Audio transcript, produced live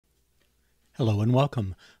Hello and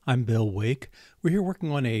welcome. I'm Bill Wake. We're here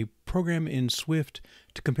working on a program in Swift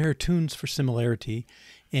to compare tunes for similarity,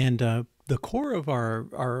 and the core of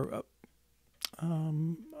the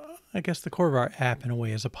core of our app in a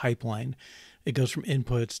way is a pipeline. It goes from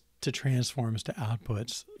inputs to transforms to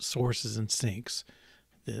outputs, sources and sinks,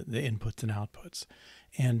 the inputs and outputs,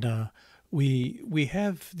 and we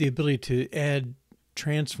have the ability to add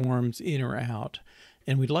transforms in or out.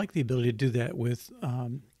 And we'd like the ability to do that with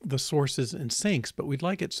the sources and sinks, but we'd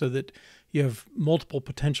like it so that you have multiple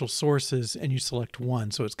potential sources and you select one.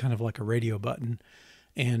 So it's kind of like a radio button.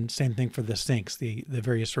 And same thing for the sinks. The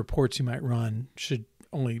various reports you might run should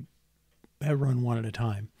only run one at a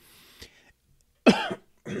time.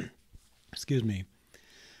 Excuse me.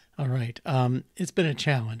 All right. It's been a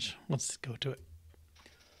challenge. Let's go to it.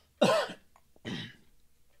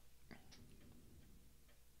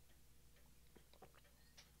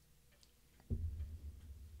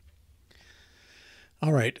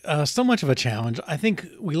 All right, so much of a challenge. I think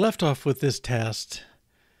we left off with this test.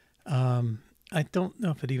 I don't know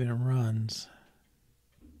if it even runs.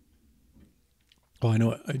 Oh, I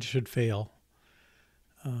know it should fail.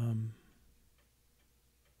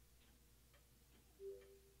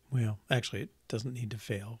 Well, actually, it doesn't need to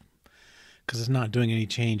fail because it's not doing any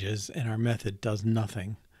changes, and our method does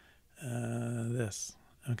nothing.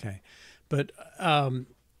 Okay, but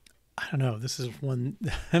I don't know. This is one.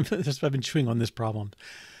 I've been chewing on this problem.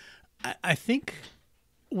 I think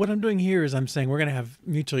what I'm doing here is I'm saying we're going to have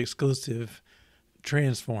mutually exclusive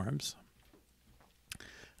transforms.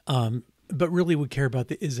 But really we care about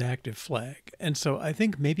the isActive flag. And so I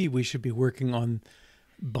think maybe we should be working on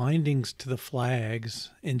bindings to the flags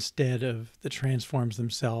instead of the transforms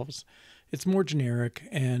themselves. It's more generic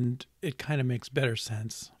and it kind of makes better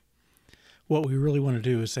sense. What we really want to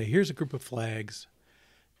do is say, here's a group of flags.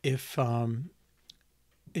 If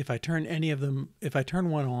I turn any of them, if I turn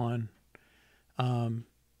one on,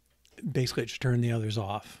 basically it should turn the others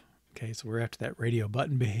off. Okay, so we're after that radio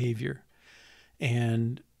button behavior.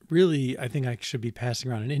 And really, I think I should be passing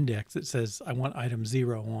around an index that says I want item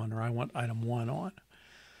 0 on or I want item 1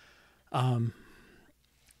 on.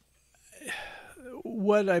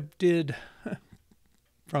 What I did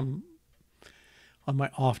on my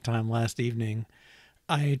off time last evening,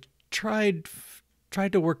 I tried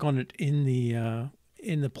to work on it in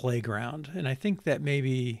the playground, and I think that may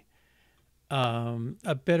be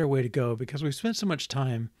a better way to go because we've spent so much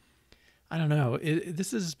time. I don't know.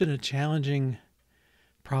 This has been a challenging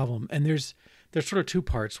problem, and there's sort of two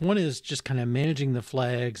parts. One is just kind of managing the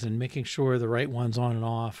flags and making sure the right one's on and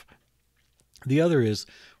off. The other is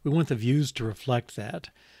we want the views to reflect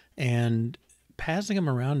that, and passing them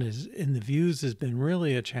around in the views has been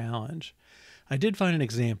really a challenge. I did find an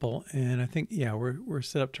example, and I think, yeah, we're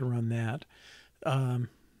set up to run that. I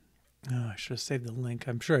should have saved the link.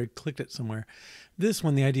 I'm sure I clicked it somewhere. This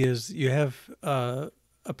one, the idea is you have a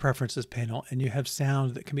preferences panel, and you have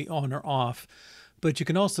sound that can be on or off. But you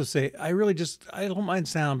can also say, I don't mind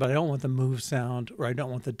sound, but I don't want the move sound, or I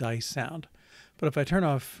don't want the dice sound. But if I turn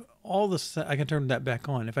off I can turn that back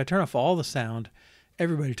on. If I turn off all the sound,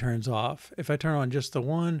 everybody turns off. If I turn on just the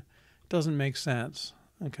one, it doesn't make sense.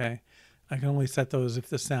 Okay. I can only set those if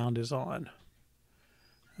the sound is on.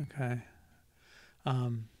 Okay. I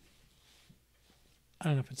don't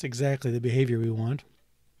know if it's exactly the behavior we want.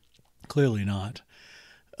 Clearly not.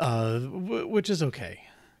 Which is okay.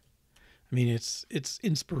 I mean, it's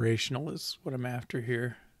inspirational is what I'm after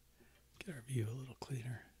here. Get our view a little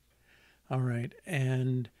cleaner. All right.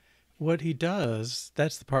 And what he does,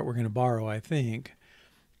 that's the part we're going to borrow, I think.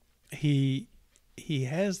 He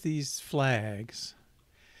has these flags,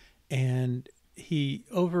 and he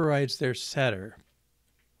overrides their setter.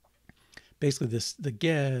 Basically, the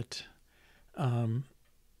get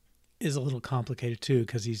is a little complicated too,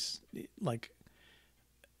 because he's like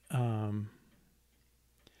the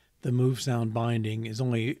move sound binding is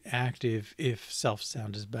only active if self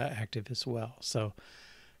sound is active as well. So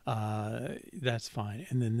that's fine.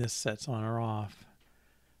 And then this sets on or off,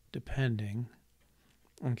 depending.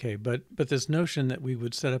 Okay, but this notion that we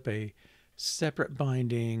would set up a separate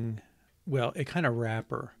binding, well, a kind of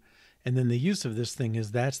wrapper, and then the use of this thing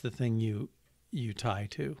is that's the thing you tie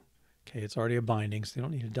to. Okay, it's already a binding, so you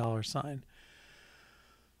don't need a $sign.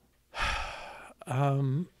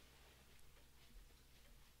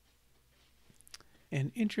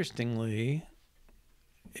 And interestingly,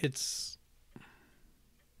 it's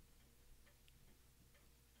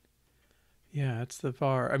the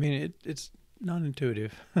var. I mean, it's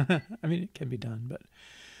non-intuitive. I mean, it can be done, but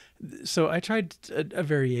so I tried a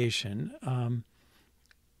variation,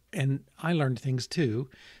 and I learned things too.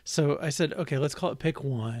 So I said, okay, let's call it pick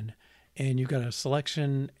one, And you've got a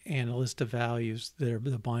selection and a list of values that are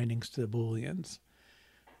the bindings to the Booleans.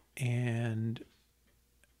 And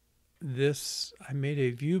this, I made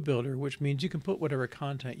a view builder, which means you can put whatever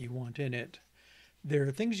content you want in it. There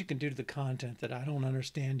are things you can do to the content that I don't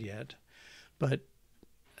understand yet, but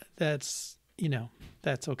that's,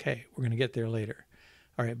 that's okay. We're going to get there later.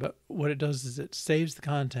 All right, but what it does is it saves the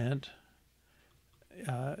content.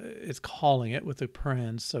 It's calling it with the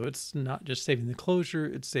parens, so it's not just saving the closure,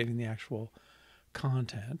 it's saving the actual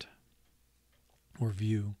content or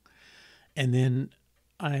view. And then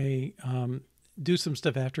I do some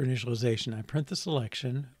stuff after initialization. I print the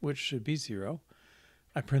selection, which should be 0.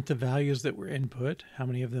 I print the values that were input, how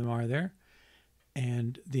many of them are there,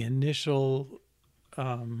 and the initial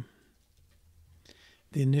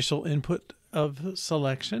input of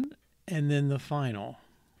selection, and then the final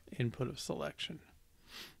input of selection.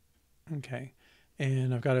 Okay,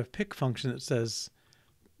 and I've got a pick function that says,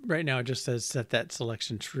 right now it just says set that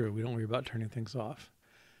selection true. We don't worry about turning things off.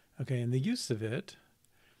 Okay, and the use of it,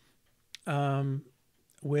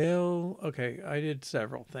 well, okay, I did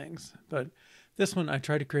several things, but this one I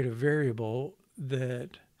tried to create a variable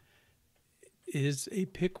that is a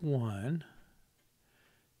pick one,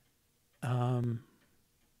 and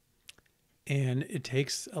it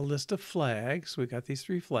takes a list of flags. We got these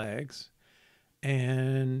 3 flags,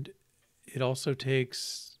 and it also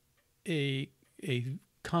takes a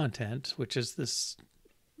content, which is this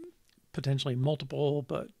potentially multiple,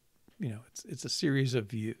 but it's a series of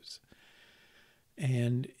views.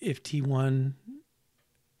 And if T1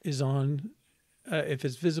 is on, if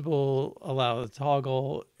it's visible, allow the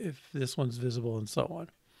toggle. If this one's visible, and so on.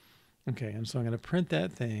 Okay, and so I'm going to print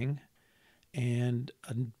that thing, and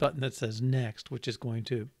a button that says next, which is going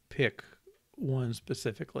to pick one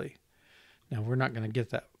specifically. Now we're not going to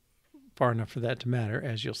get that far enough for that to matter,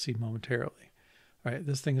 as you'll see momentarily. All right,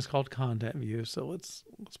 this thing is called content view, so let's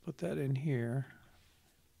put that in here.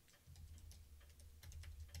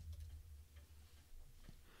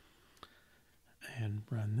 And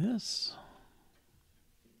run this.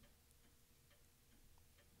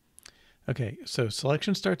 Okay, so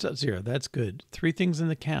selection starts at 0. That's good. 3 things in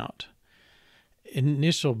the count.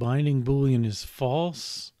 Initial binding Boolean is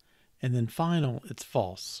false, and then final, it's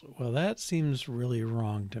false. Well, that seems really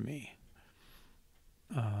wrong to me.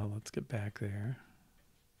 Let's get back there.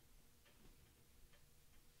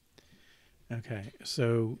 Okay,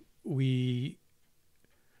 so we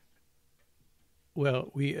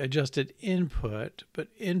adjusted input, but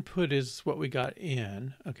input is what we got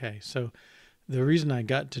in. Okay, so the reason I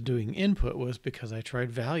got to doing input was because I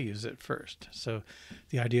tried values at first. So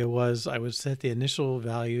the idea was I would set the initial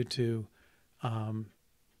value to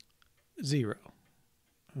 0.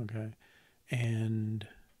 Okay, and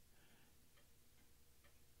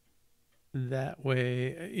that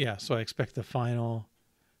way, yeah, so I expect the final,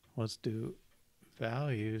 let's do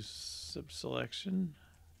values subselection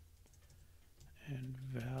and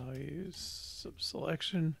values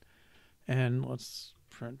subselection, and let's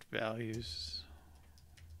print values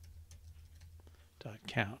dot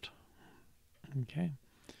count. Okay,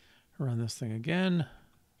 run this thing again.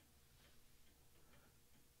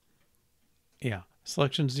 Yeah,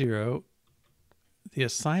 selection 0. The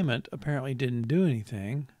assignment apparently didn't do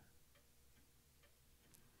anything.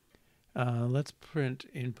 Let's print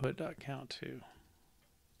input.count too.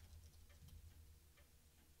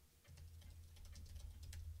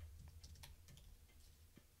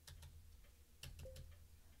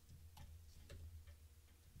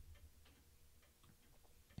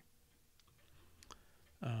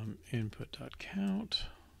 Input.count.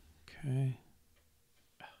 Okay.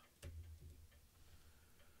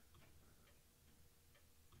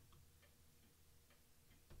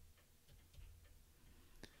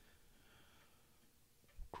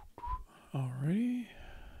 Alrighty.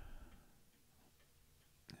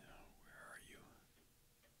 Where are you?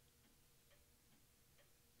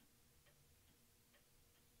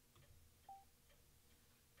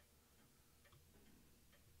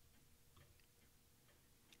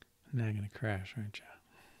 Now you're going to crash, aren't you?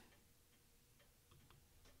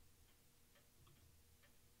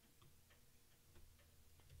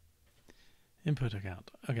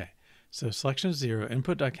 Input.count. Okay, so selection 0,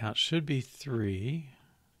 input.count should be 3.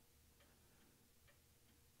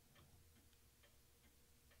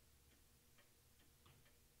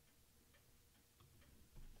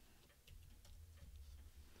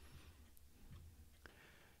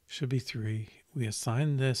 Should be 3. We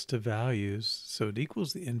assign this to values, so it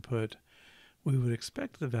equals the input. We would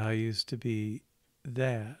expect the values to be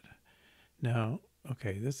that. Now,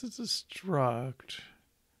 okay, this is a struct.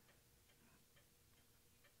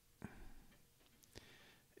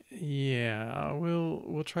 Yeah,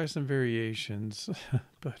 we'll try some variations,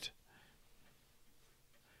 but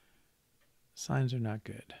signs are not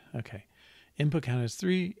good. Okay. Input count is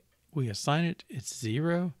 3. We assign it, it's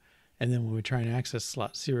 0. And then when we try and access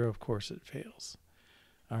slot 0, of course it fails.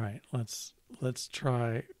 All right, let's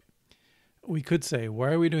try. We could say,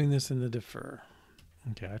 why are we doing this in the defer?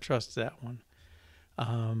 Okay, I trust that one.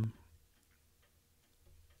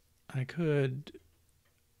 I could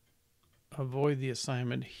avoid the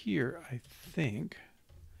assignment here, I think,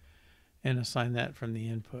 and assign that from the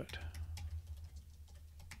input.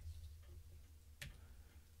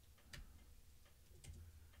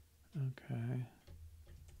 Okay.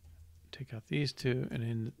 Take out these two, and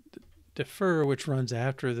in defer, which runs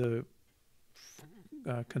after the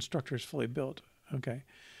constructor is fully built. Okay.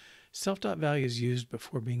 Self.value is used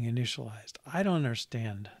before being initialized. I don't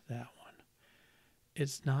understand that one.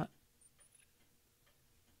 It's not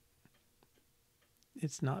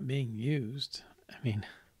being used. I mean,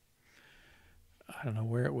 I don't know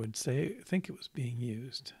where it would say, I think it was being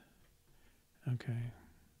used. Okay.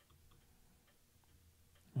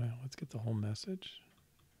 Well, let's get the whole message.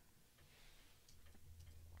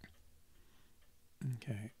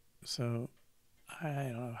 Okay, so I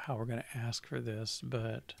don't know how we're going to ask for this,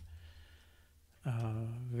 but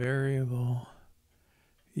variable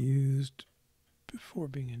used before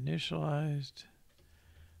being initialized.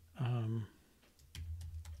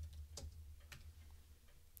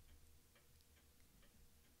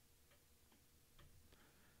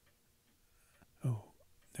 Oh,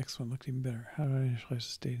 next one looked even better. How do I initialize the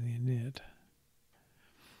state in the init?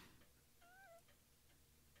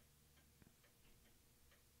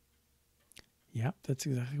 Yep, that's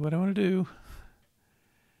exactly what I want to do.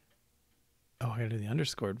 Oh, I got to do the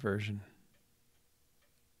underscored version.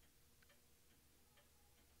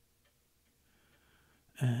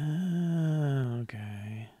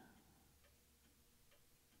 Okay.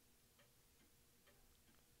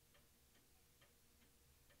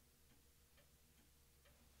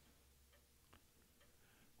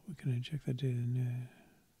 We can inject the data in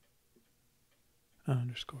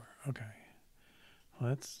underscore. Okay.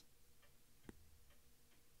 Let's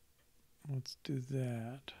do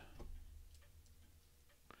that.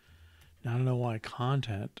 Now I don't know why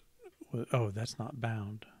content was, oh, that's not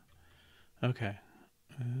bound. Okay.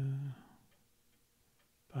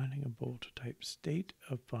 Binding a bool to type state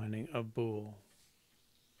of binding a bool.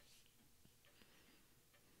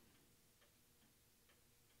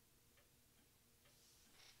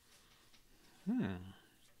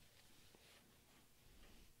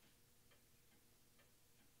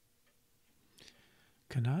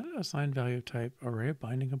 Cannot assign value type array of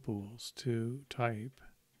binding of bools to type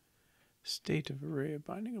state of array of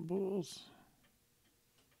binding of bools.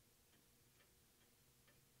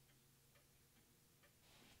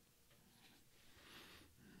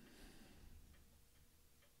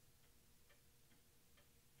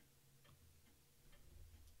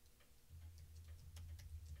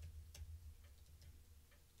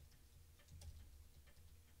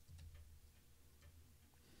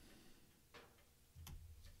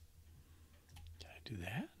 Can I do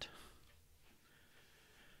that?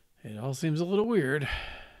 It all seems a little weird.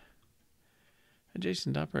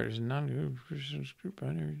 Adjacent operators and non-group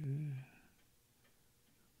binary.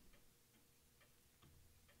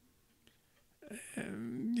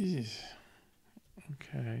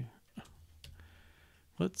 Okay.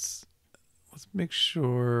 Let's make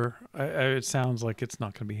sure. It sounds like it's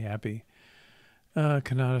not going to be happy.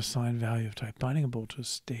 Cannot assign value of type binding a bool to a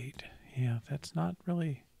state. Yeah, that's not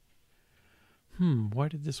really. Why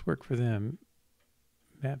did this work for them?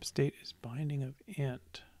 Map state is binding of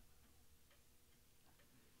int.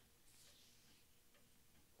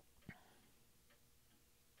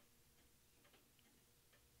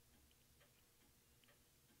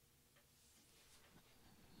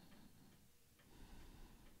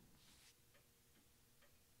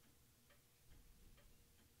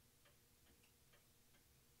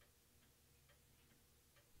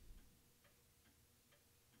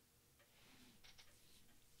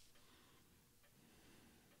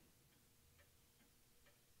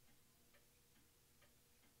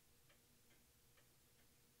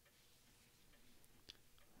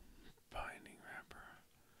 Binding wrapper.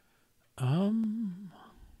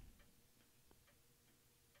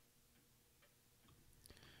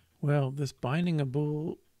 Well, this binding a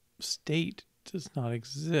bool state does not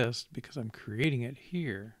exist because I'm creating it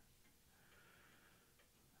here.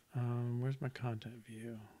 Where's my content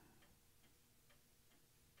view?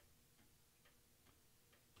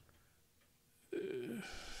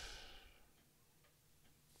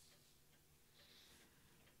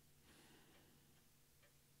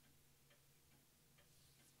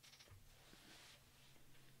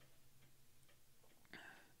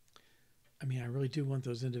 mean, I really do want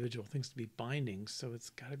those individual things to be bindings, so it's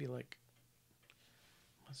got to be like,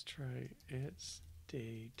 let's try it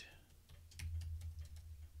state.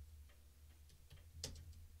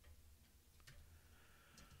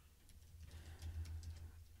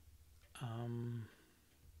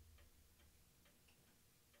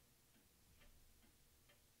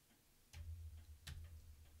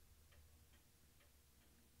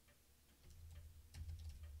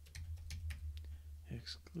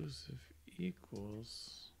 Exclusive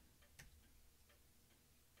equals.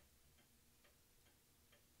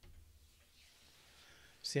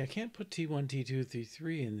 See, I can't put T1, T2,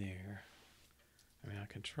 T3 in there. I mean, I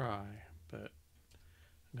can try, but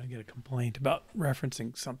I'm going to get a complaint about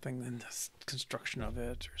referencing something in the construction of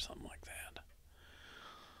it or something like that.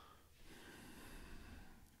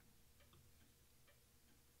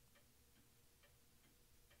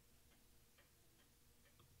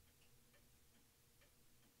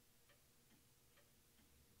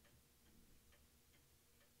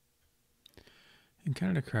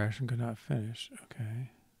 Encountered a crash and could not finish.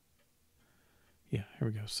 Okay. Yeah, here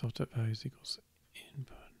we go. Self.values equals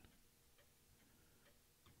input.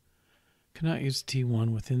 Cannot use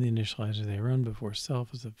T1 within the initializer they run before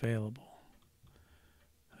self is available.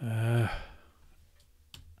 Okay.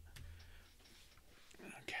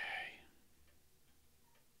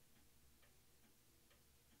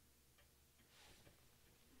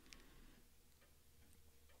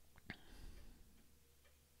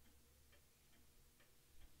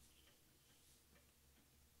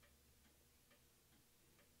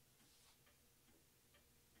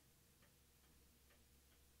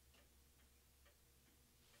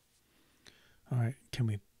 All right, can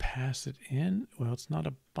we pass it in? Well, it's not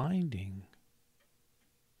a binding.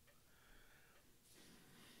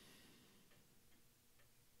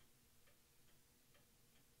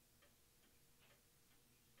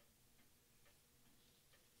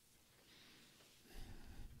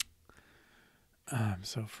 I'm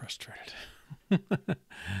so frustrated.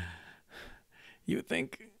 You would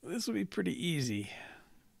think this would be pretty easy.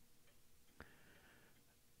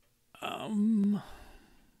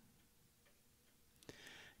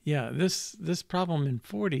 Yeah, this problem in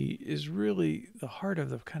 40 is really the heart of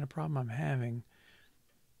the kind of problem I'm having.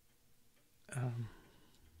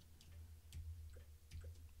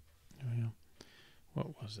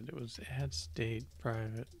 What was it? It was add state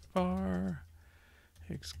private var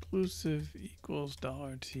exclusive equals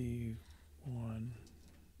 $T1. I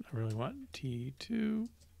really want T2,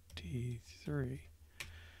 T3.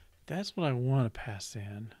 That's what I want to pass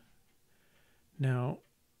in. Now,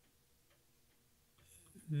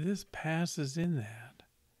 this passes in that.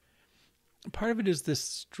 Part of it is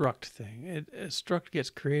this struct thing. A struct gets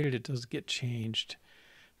created, it does get changed.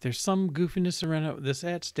 There's some goofiness around it. This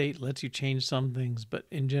at state lets you change some things, but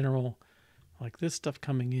in general, like this stuff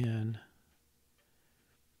coming in,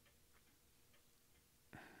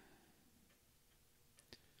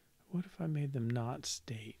 what if I made them not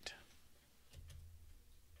state?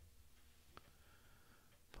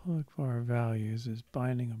 Public var values is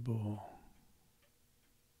binding a bool.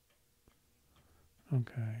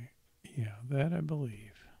 Okay, yeah, that I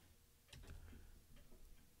believe.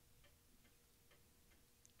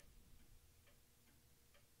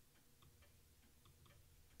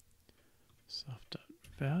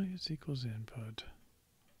 Self.values equals input.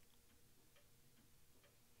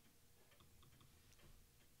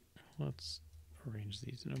 Let's arrange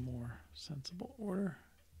these in a more sensible order.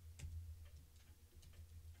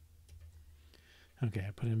 Okay,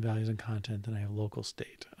 I put in values and content, then I have local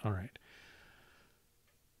state. All right.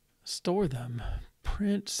 Store them.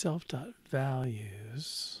 Print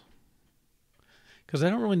self.values. Because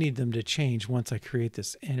I don't really need them to change once I create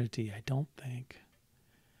this entity, I don't think.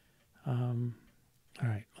 All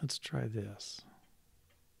right, let's try this.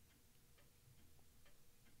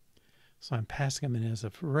 So I'm passing them in as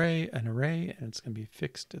an array, and it's going to be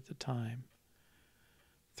fixed at the time.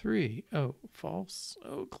 3. Oh, false.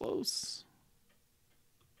 Oh, close.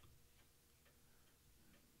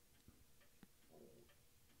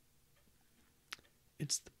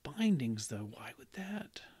 It's the bindings, though. Why would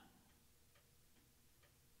that?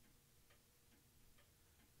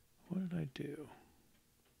 What did I do?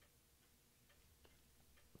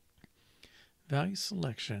 Value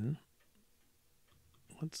selection.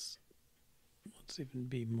 Let's even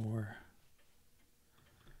be more.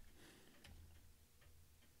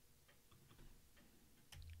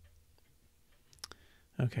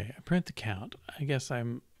 Okay, I print the count. I guess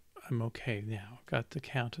I'm okay now. I've got the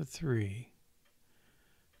count of 3.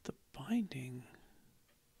 The binding.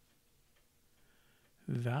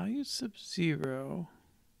 Value sub 0.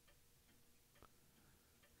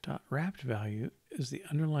 dot wrapped value is the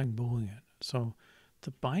underlying Boolean. So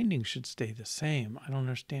the binding should stay the same. I don't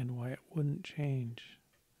understand why it wouldn't change.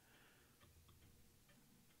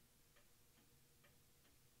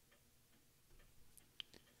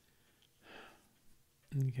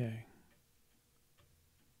 Okay.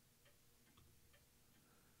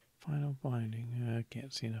 Final binding. I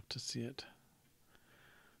can't see enough to see it.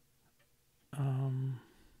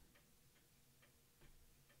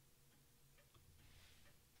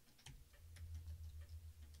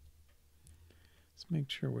 Let's make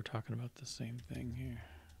sure we're talking about the same thing here.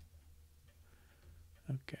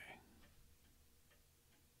 Okay.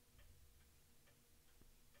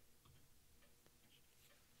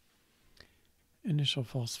 Initial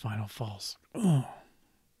false, final false. Oh.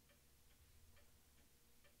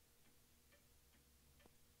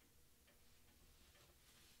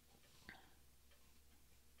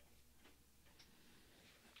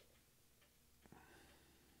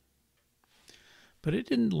 But it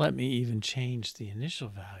didn't let me even change the initial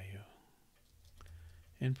value.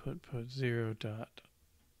 Input put 0 dot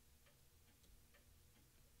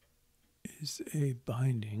is a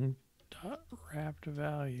binding dot wrapped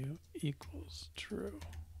value equals true.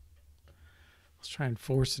 Let's try and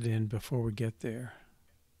force it in before we get there.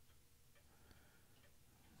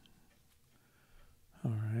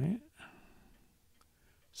 All right.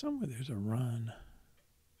 Somewhere there's a run.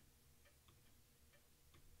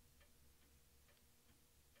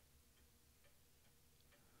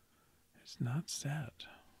 It's not set.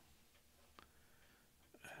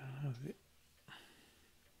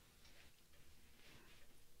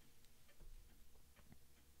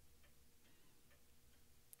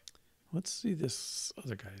 Let's see this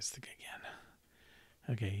other guy's thing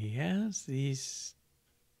again. Okay, he has these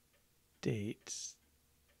dates.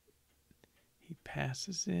 He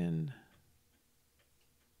passes in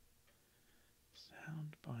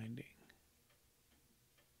sound binding.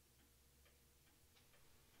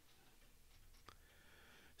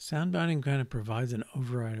 Sound binding kind of provides an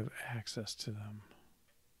override of access to them.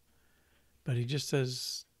 But he just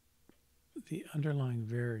says the underlying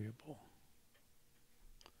variable.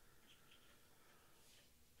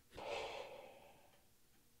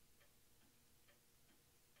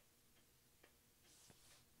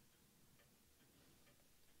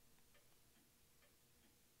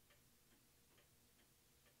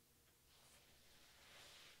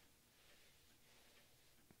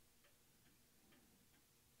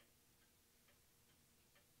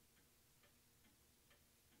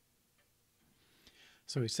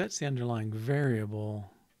 So he sets the underlying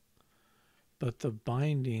variable, but the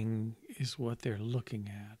binding is what they're looking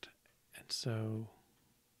at. And so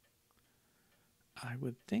I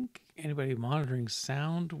would think anybody monitoring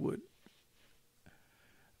sound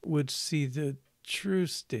would see the true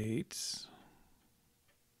states.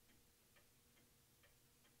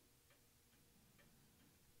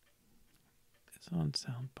 It's on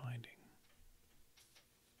sound binding.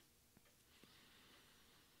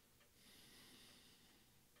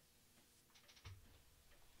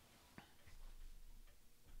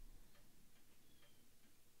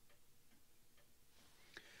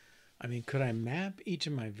 I mean, could I map each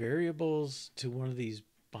of my variables to one of these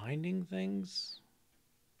binding things?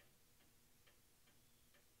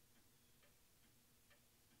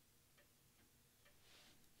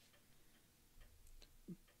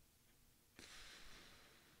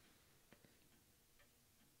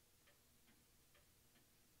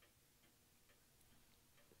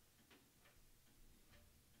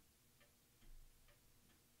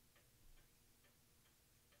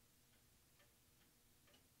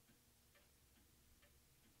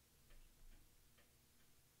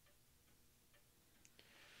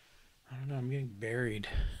 I don't know, I'm getting buried.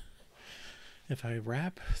 If I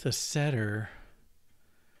wrap the setter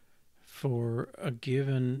for a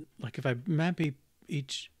given, like if I map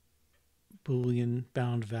each Boolean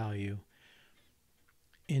bound value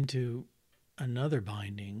into another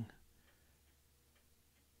binding,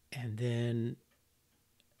 and then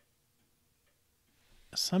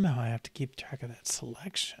somehow I have to keep track of that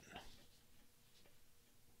selection.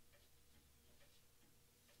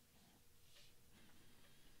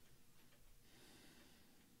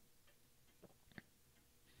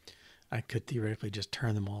 I could theoretically just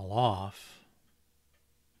turn them all off.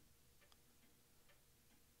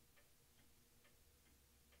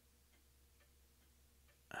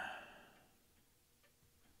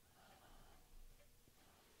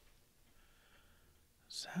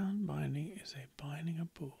 Sound binding is a binding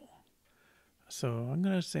of bool. So I'm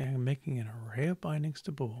going to say I'm making an array of bindings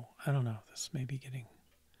to bool. I don't know. This may be getting...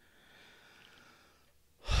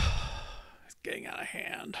 it's getting out of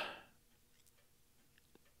hand.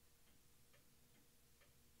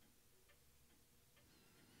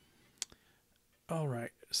 All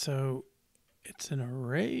right, so it's an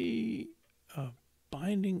array of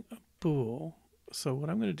binding a bool. So what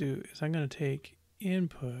I'm going to do is I'm going to take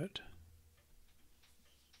input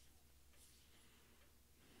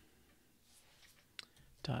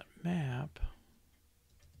dot map,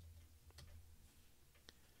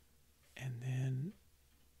 and then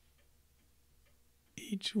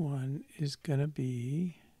each one is going to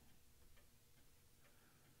be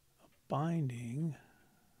a binding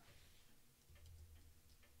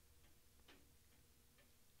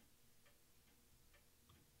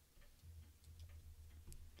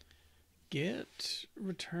get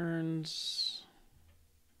returns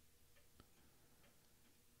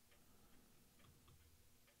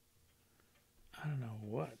I don't know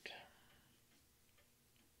what.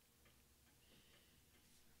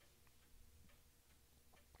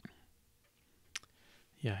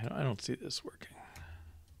 Yeah, I don't see this working.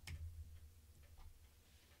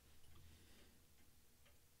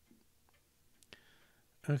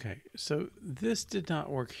 Okay, so this did not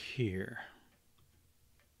work here.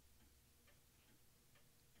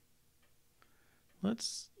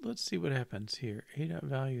 Let's see what happens here.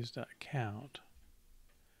 A.values.count.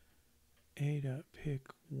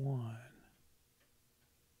 A.pick1.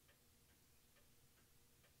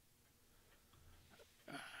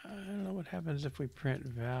 I don't know what happens if we print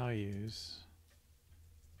values.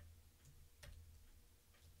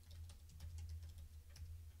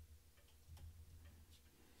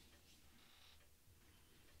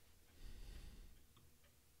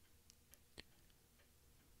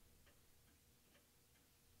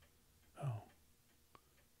 Oh,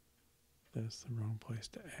 that's the wrong place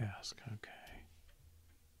to ask. Okay.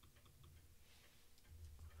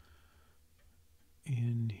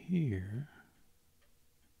 In here,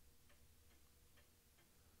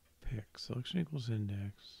 pick selection equals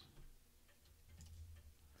index.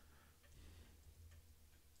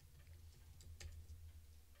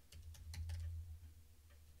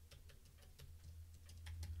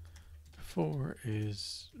 Before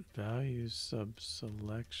is values sub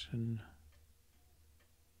selection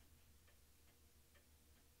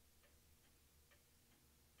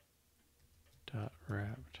dot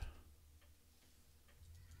wrapped.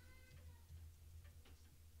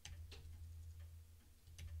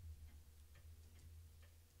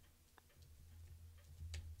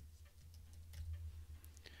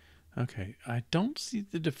 Okay, I don't see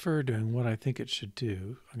the defer doing what I think it should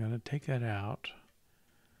do. I'm going to take that out.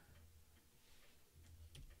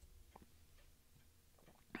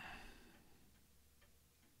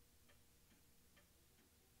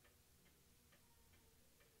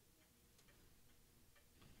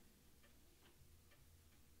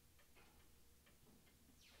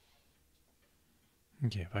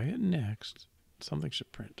 Okay, if I hit next, something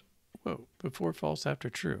should print. Whoa, before false, after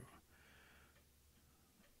true.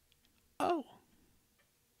 Oh.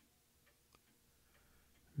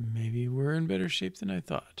 Maybe we're in better shape than I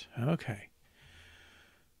thought. Okay.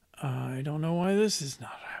 I don't know why this is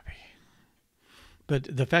not happy.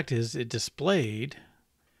 But the fact is, it displayed.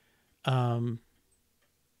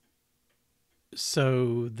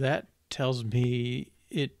 So that tells me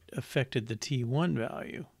it affected the T1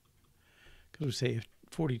 value. Because we say if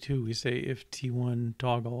 42, we say if T1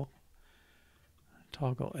 toggle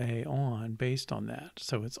A on based on that.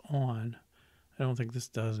 So it's on. I don't think this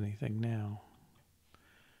does anything now.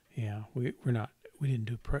 Yeah, we didn't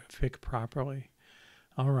do pick properly.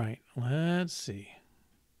 All right, let's see.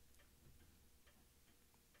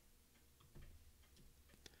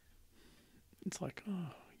 It's like,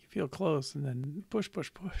 oh, you feel close and then push,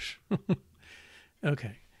 push, push.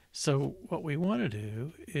 Okay, so what we want to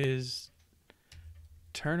do is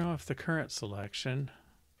turn off the current selection.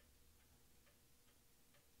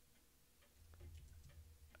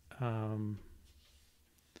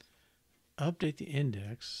 Update the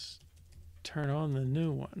index, turn on the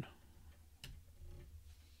new one.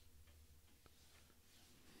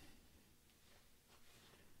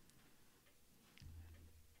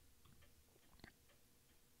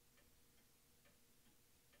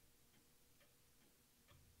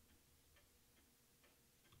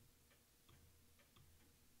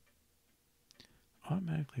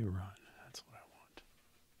 Automatically run. That's what I want.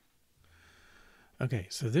 Okay,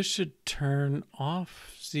 so this should turn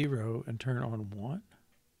off 0 and turn on 1.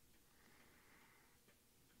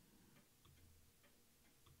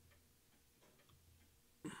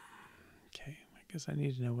 Okay, I guess I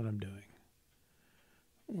need to know what I'm doing.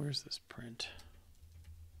 Where's this print?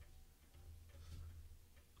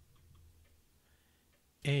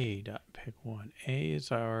 A.pick1. A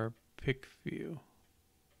is our pick view.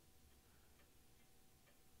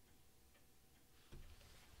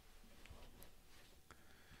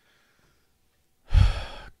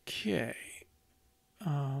 Okay.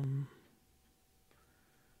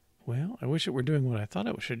 Well, I wish it were doing what I thought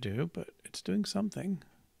it should do, but it's doing something.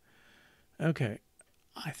 Okay.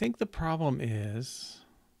 I think the problem is,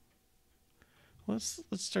 let's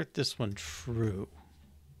start this one true.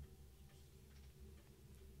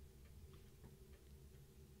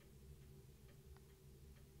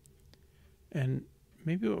 And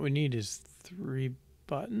maybe what we need is 3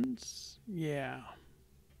 buttons. Yeah.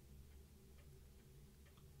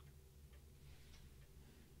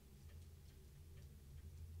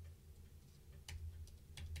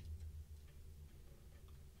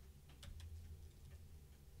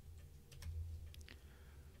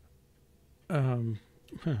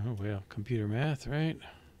 Well, computer math, right?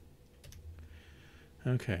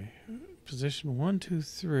 Okay. Position 1, 2,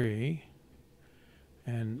 3.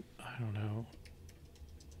 And I don't know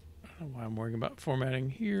why I'm worrying about formatting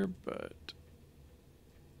here, but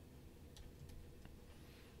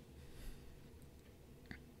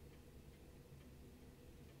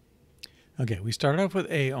okay, we started off with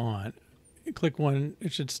A on. Click 1,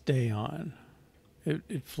 it should stay on.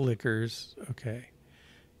 It flickers. Okay.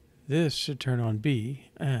 This should turn on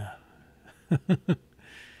B. And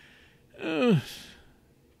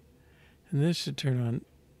this should turn on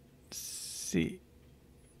C.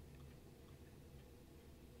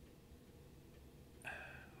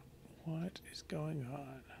 What is going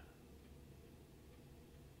on?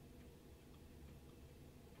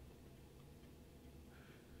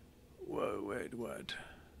 Whoa, wait, what?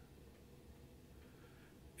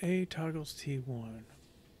 A toggles T1.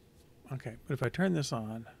 Okay, but if I turn this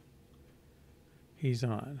on, he's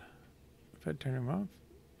on. If I turn him off,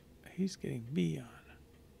 he's getting B on.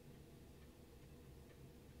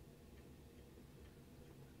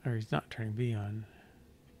 Or he's not turning B on.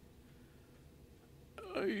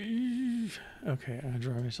 Okay, I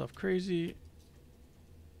drive myself crazy.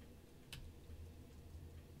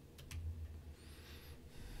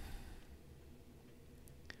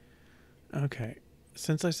 Okay,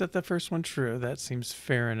 since I set the first one true, that seems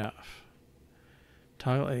fair enough.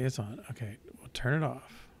 Toggle A is on. Okay, we'll turn it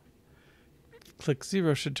off. Click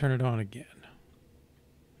 0 should turn it on again.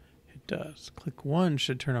 It does. Click 1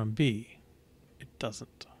 should turn on B. It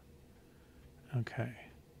doesn't. Okay.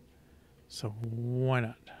 So why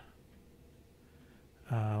not?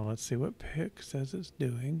 Let's see what pick says it's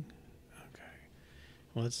doing. Okay.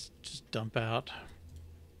 Let's just dump out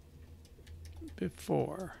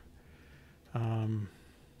before.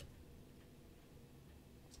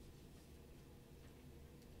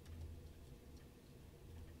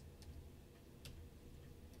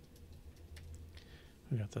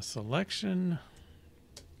 We got the selection.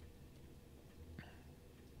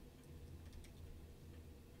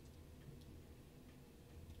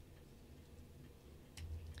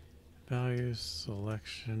 Value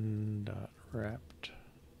selection dot wrapped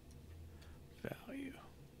value.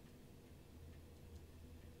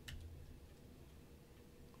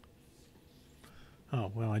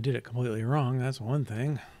 Oh, well, I did it completely wrong. That's one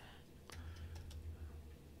thing.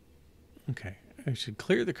 Okay, I should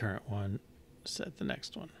clear the current one, set the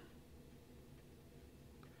next one.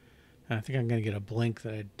 And I think I'm going to get a blink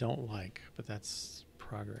that I don't like, but that's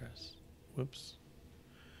progress. Whoops.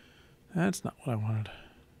 That's not what I wanted.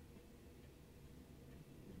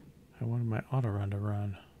 I wanted my auto run to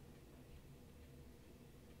run.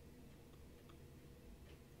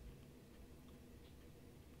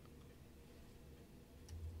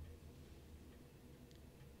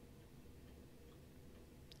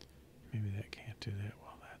 Maybe that can't do that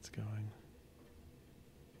while that's going.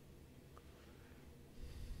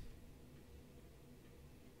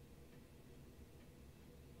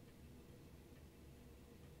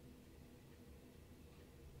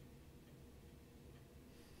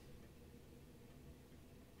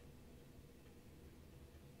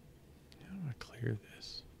 How do I clear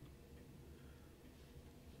this?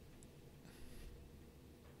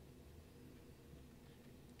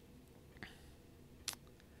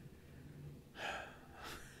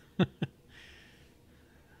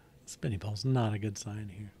 Spinny ball's not a good sign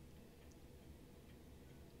here.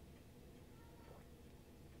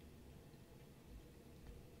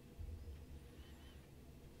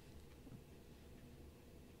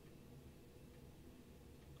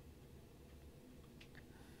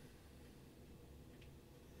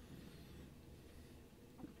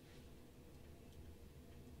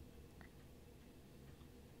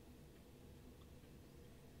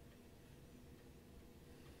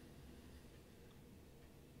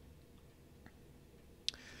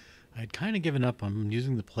 I'd kind of given up on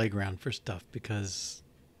using the playground for stuff because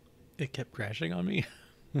it kept crashing on me.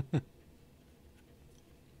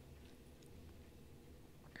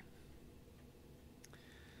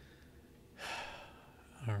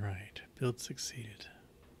 Build succeeded.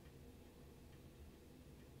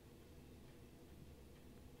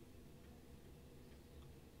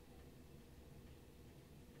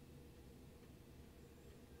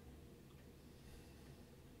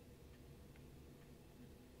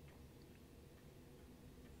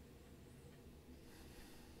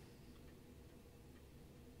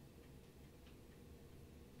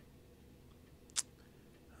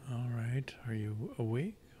 All right, are you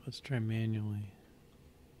awake? Let's try manually.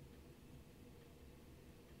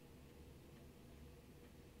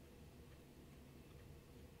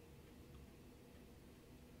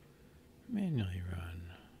 Manually run.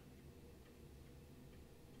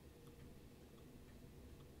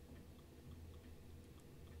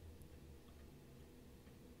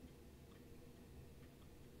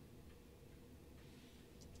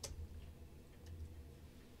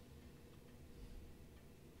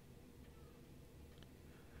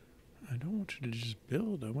 I don't want you to just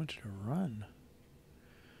build, I want you to run.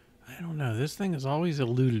 I don't know, this thing has always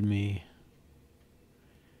eluded me.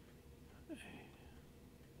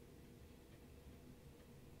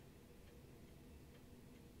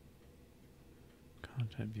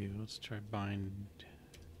 Content view, let's try bind.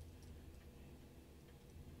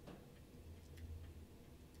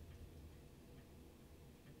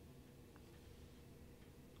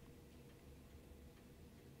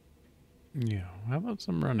 Yeah, how about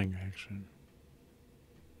some running action?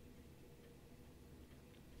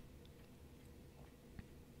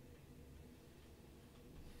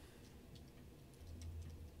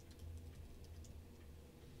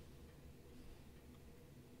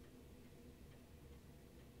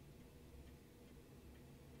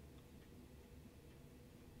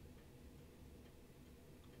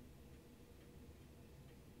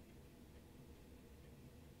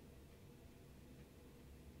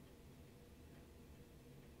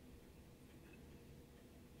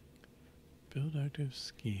 Build active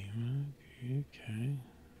scheme. Okay.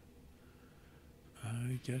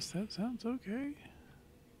 I guess that sounds okay.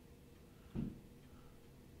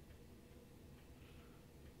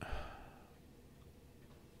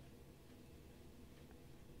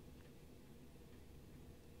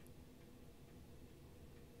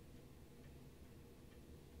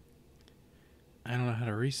 I don't know how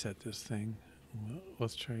to reset this thing. Well,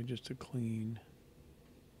 let's try just a clean.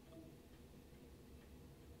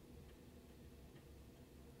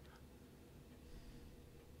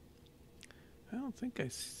 I don't think I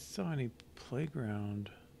saw any playground.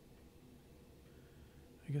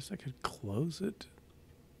 I guess I could close it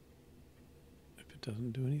if it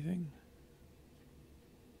doesn't do anything.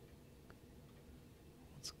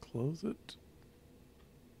 Let's close it.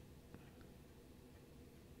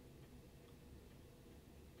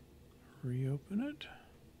 Reopen it.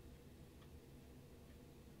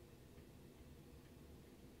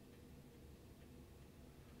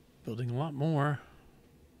 Building a lot more.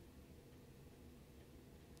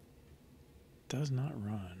 Does not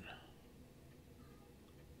run.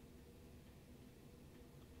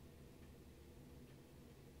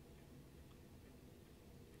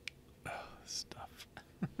 Oh, stuff.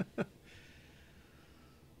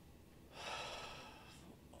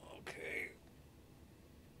 Okay.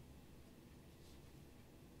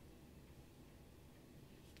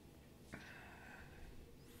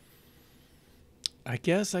 I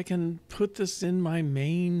guess I can put this in my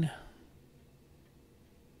main.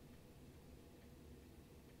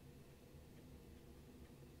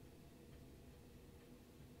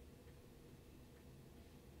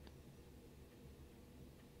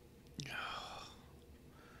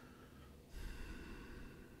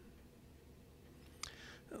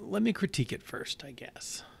 Let me critique it first, I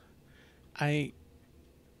guess. I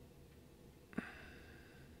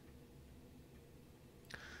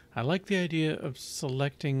like the idea of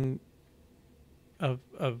selecting, of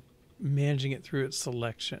managing it through its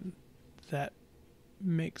selection. That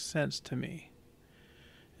makes sense to me.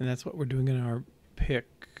 And that's what we're doing in our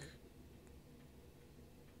pick.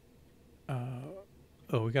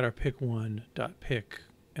 We got our pick1.pick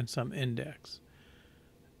and some index.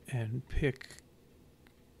 And pick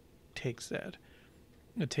takes that.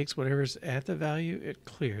 It takes whatever's at the value, it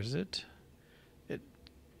clears it. It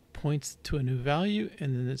points to a new value,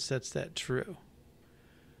 and then it sets that true.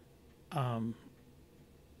 In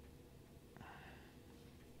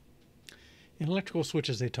electrical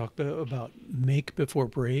switches, they talk about make before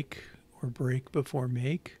break or break before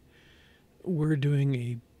make. We're doing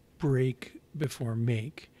a break before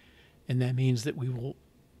make, and that means that we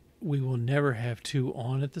will never have two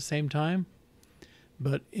on at the same time,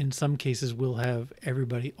 but in some cases we'll have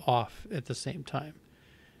everybody off at the same time.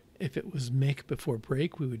 If it was make before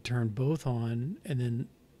break, we would turn both on and then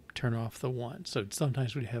turn off the 1. So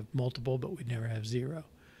sometimes we'd have multiple, but we'd never have 0.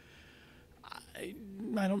 I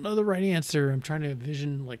don't know the right answer. I'm trying to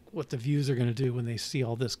envision like what the views are going to do when they see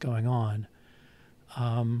all this going on.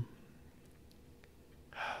 I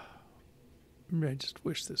just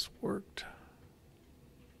wish this worked.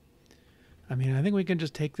 I mean, I think we can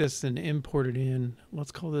just take this and import it in.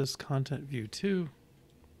 Let's call this content view 2.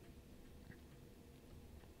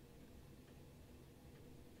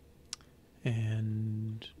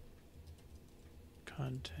 And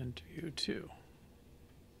content view 2.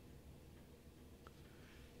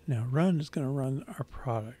 Now run is going to run our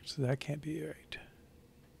product, so that can't be right.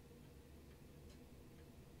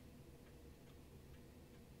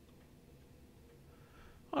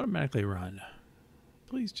 Automatically run.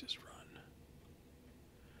 Please just run.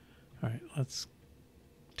 All right, let's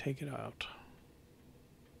take it out.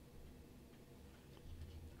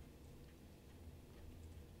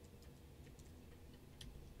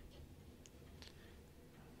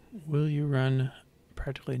 Will you run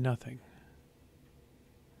practically nothing?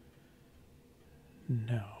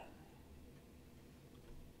 No.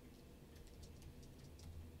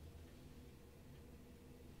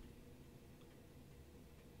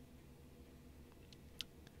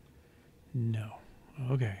 No.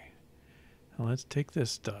 Okay. Now let's take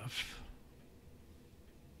this stuff.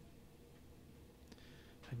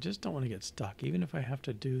 I just don't want to get stuck, even if I have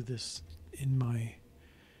to do this in my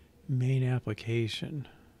main application.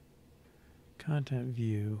 Content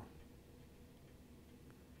view.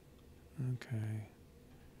 Okay.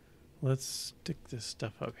 Let's stick this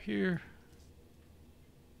stuff up here.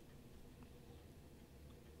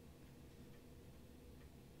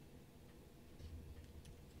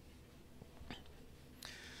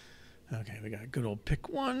 Okay, we got good old pick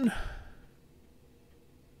 1.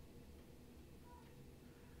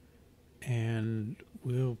 And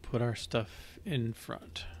we'll put our stuff in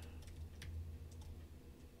front.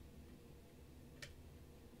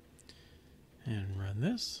 And run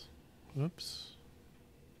this. Whoops.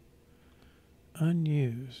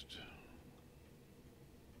 Unused.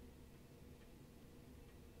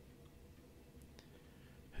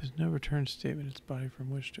 Has no return statement its body from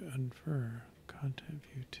which to infer. Content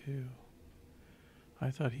view 2. I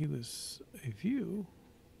thought he was a view.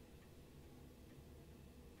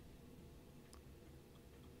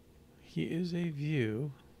 He is a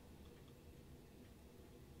view.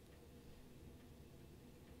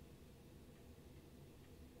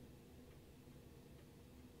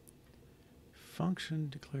 Function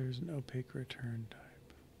declares an opaque return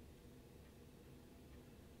type.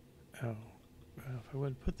 Oh, well, if I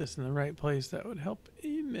would put this in the right place, that would help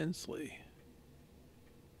immensely.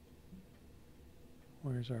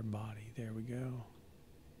 Where's our body? There we go.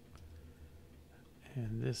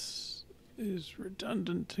 And this is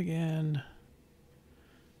redundant again.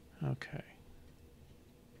 Okay.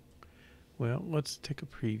 Well, let's take a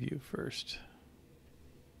preview first.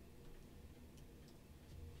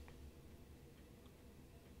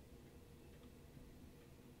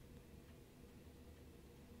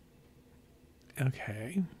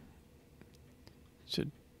 Okay.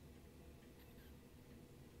 Should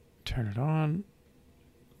turn it on.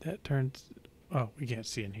 That turns, oh, we can't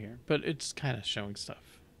see in here, but it's kind of showing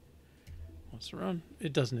stuff. Let's run.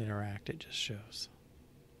 It doesn't interact, it just shows.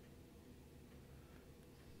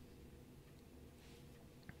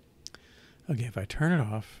 Okay, if I turn it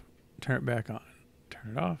off, turn it back on,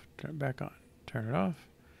 turn it off, turn it back on, turn it off,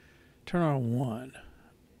 turn on 1,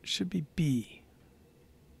 it should be B.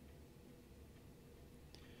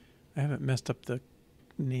 I haven't messed up the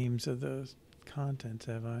names of those contents,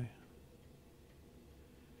 have I?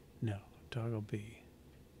 No, toggle B.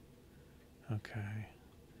 Okay.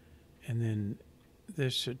 And then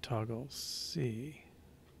this should toggle C.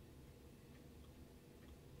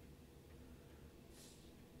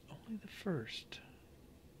 Only the first.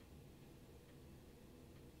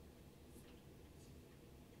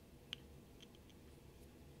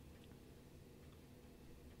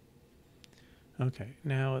 Okay,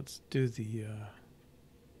 now let's do the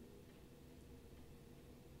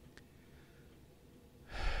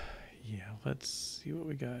yeah, let's see what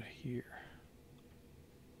we got here.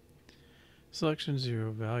 Selection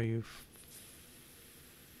 0, value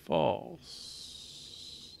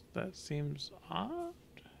false. That seems odd.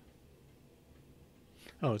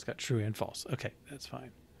 Oh, it's got true and false. Okay, that's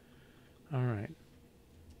fine. All right.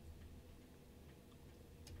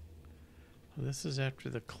 Well, this is after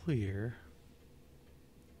the clear.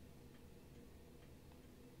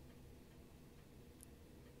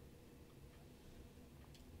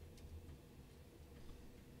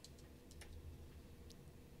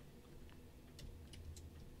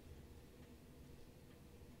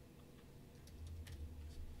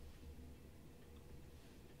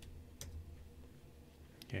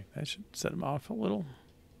 Okay, that should set them off a little.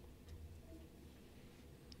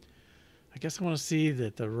 I guess I want to see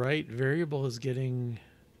that the right variable is getting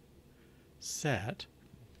set.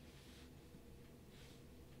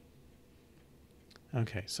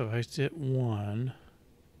 Okay, so I hit 1.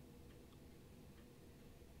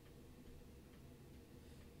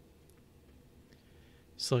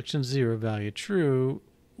 Selection 0, value true.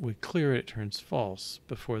 We clear it, it turns false.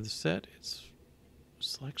 Before the set, it's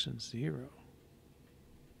selection 0.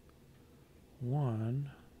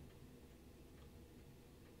 1.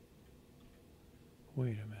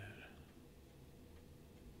 Wait a minute.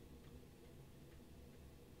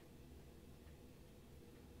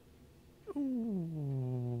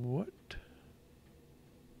 What?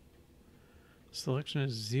 Selection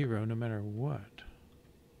is 0 no matter what.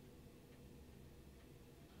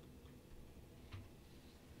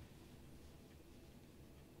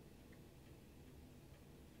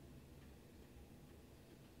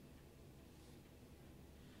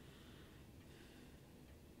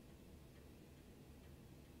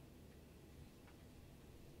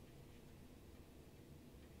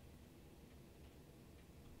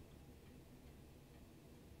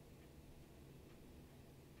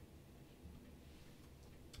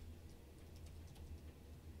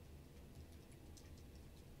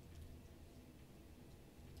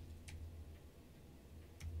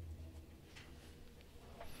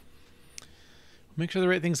 Make sure the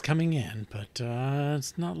right thing's coming in, but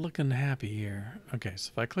it's not looking happy here. Okay,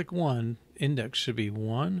 so if I click 1, index should be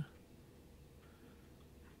 1.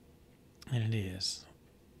 And it is.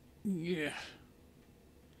 Yeah.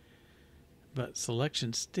 But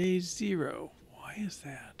selection stays 0. Why is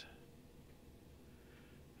that?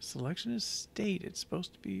 Selection is state. It's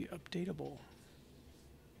supposed to be updatable.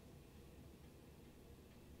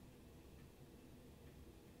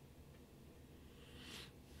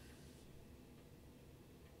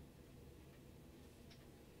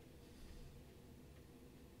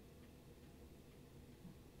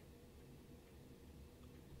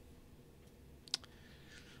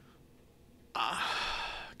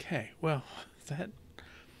 Okay, well,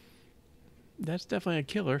 that's definitely a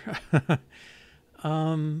killer.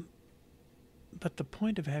 But the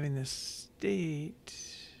point of having this state,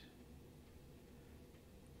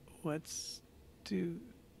 let's do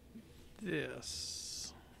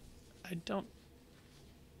this. I don't,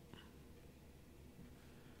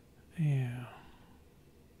 yeah.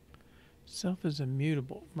 Self is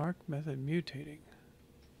immutable. Mark method mutating.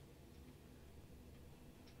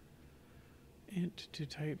 Int to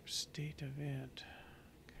type state of int.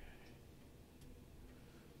 Okay.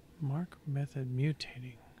 Mark method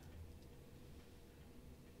mutating.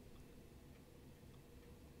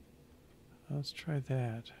 Let's try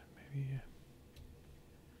that. Maybe.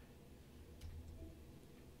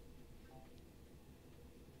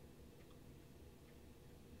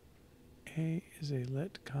 A is a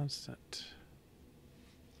let constant.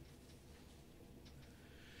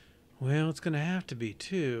 Well, it's going to have to be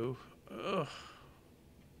 2. Ugh.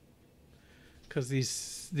 Because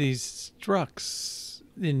these structs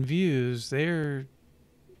in views, they're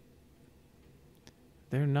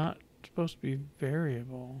not supposed to be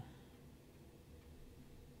variable.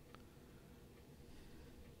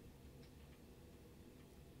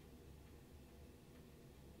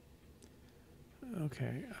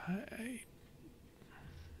 Okay,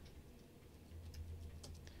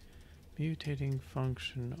 mutating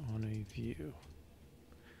function on a view.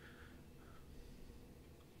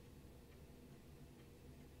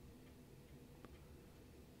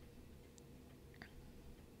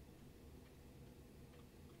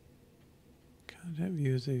 Content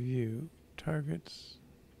view is a view. Targets.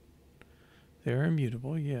 They are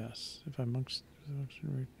immutable, yes. If I'm amongst the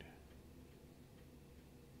function right.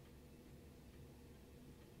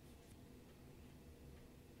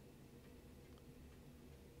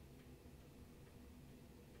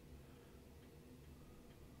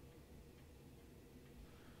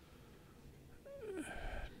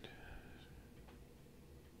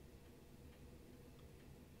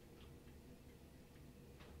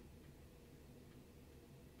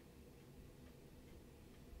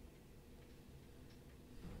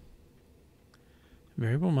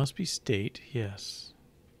 Variable must be state, yes.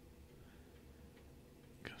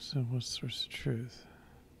 So what's the source of truth?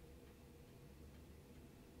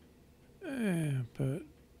 But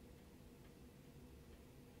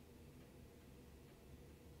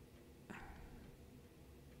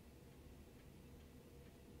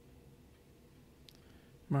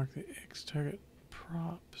mark the X target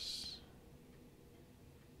props.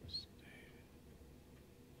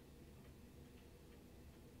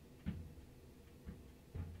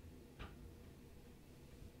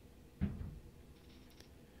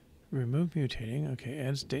 Remove mutating. Okay,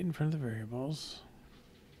 add state in front of the variables.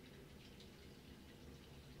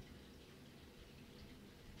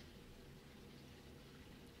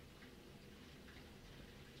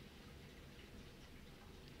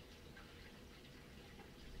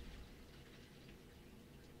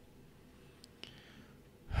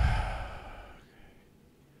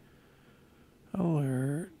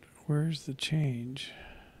 Alert. Where's the change?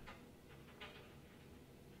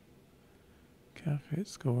 Calculate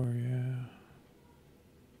score, yeah.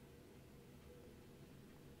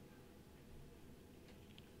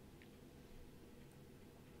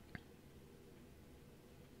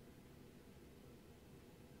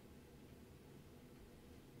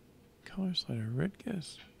 Color slider, red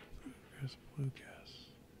gas, blue gas.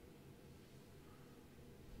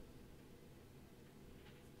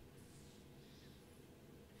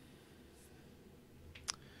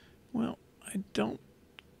 Well, I don't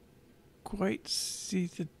quite see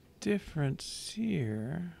the difference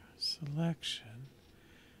here. Selection.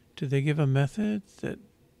 Do they give a method that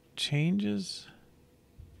changes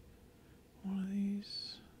one of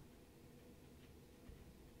these?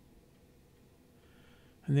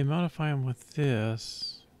 And they modify them with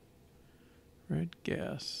this. Red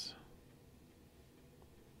gas.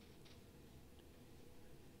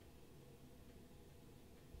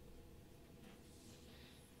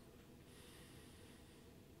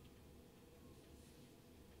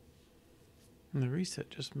 And the reset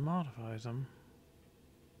just modifies them.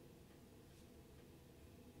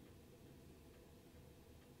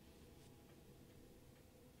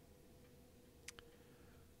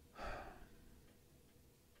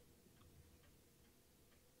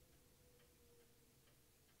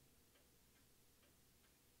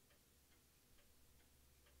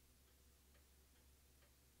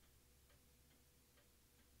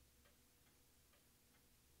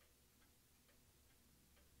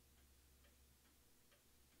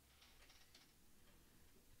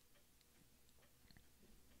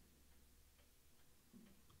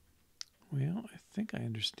 Well, I think I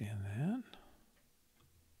understand that.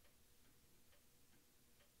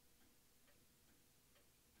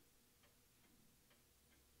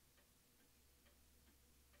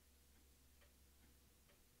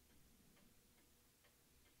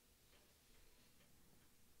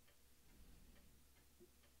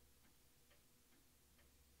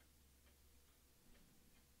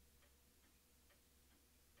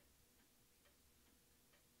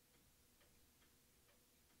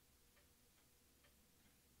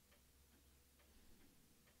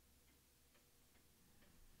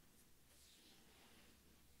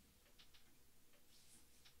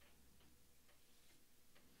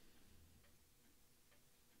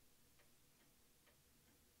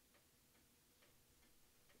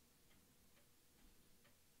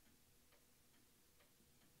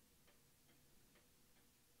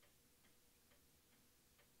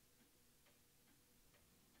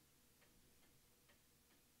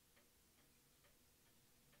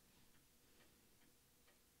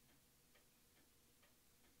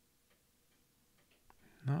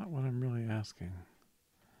 Not what I'm really asking.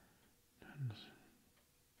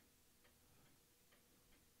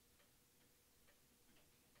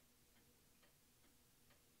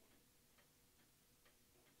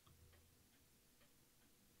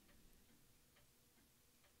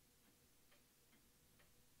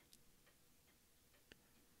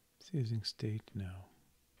 Is he using state? No.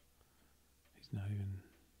 He's not even.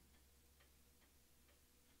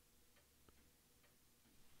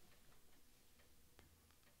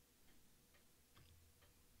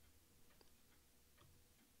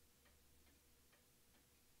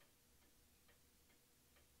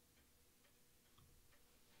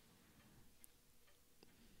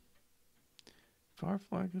 Var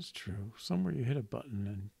flag is true. Somewhere you hit a button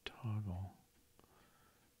and toggle.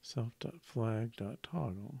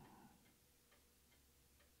 Self.flag.toggle.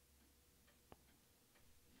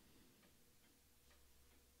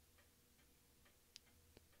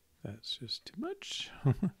 That's just too much.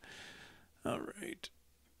 All right.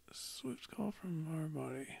 Swift call from our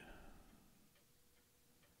body.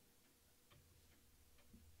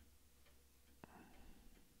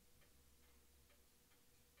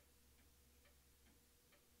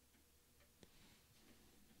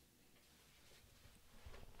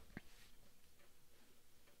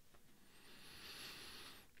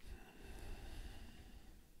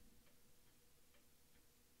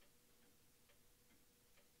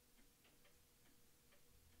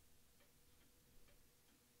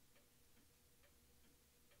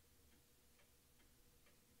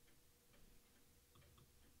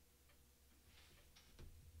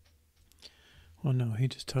 Well, no, he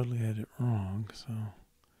just totally had it wrong, so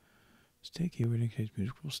State keyword indicates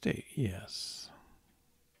musical state. Yes.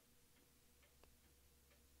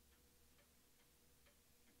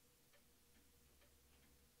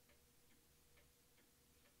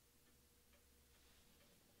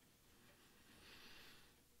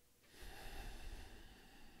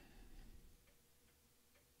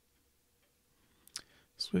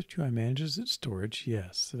 Swift UI manages its storage.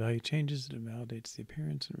 Yes. The value changes, it validates the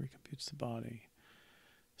appearance and recomputes the body.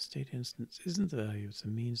 State instance isn't the value, it's a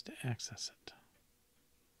means to access it.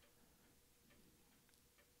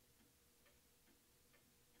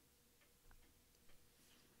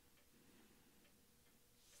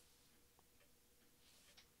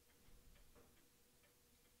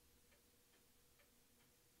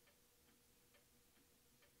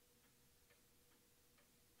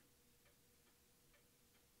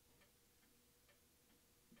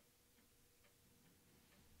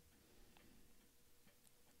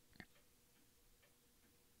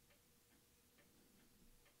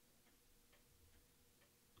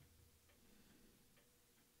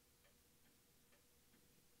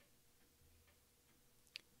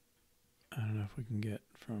 I don't know if we can get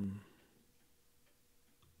from...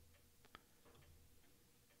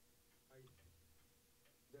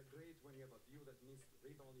 They're great when you have a view that needs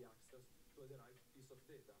read-only access to a derived piece of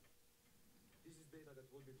data. This is data that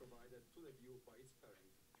will be provided to the view by its parent.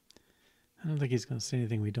 I don't think he's going to say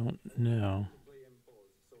anything we don't know. Play and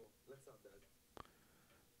pause, so let's add that.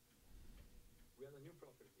 We add a new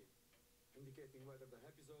property indicating whether the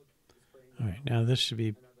episode is playing. All right, now this should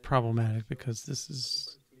be problematic because this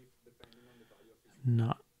is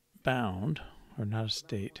not bound or not a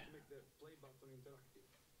state. Make the play button interactive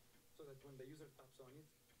so that when the user taps on it,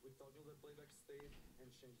 we toggle the playback state and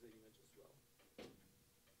change the image as well.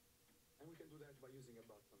 And we can do that by using a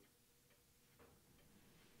button.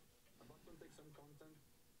 A button takes some content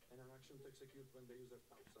and an action to execute when the user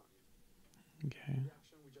taps on it. Okay. The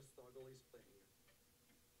action we just toggle is playing.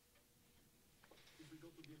 If we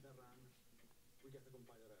go to build and run, we get a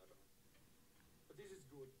compiler error. But this is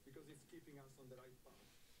good because it's keeping us on the right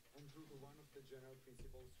path and true to one of the general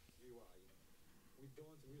principles of UI. We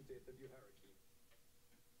don't mutate the view hierarchy.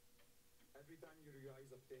 Every time your UI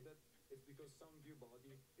is updated, it's because some view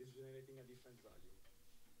body is generating a different value.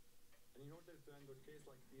 And in order to handle a case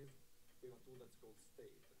like this, we have a tool that's called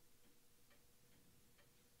state.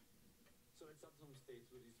 So let's add some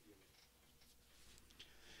state to this view.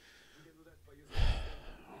 We can do that by using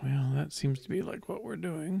Well, that seems to be like what we're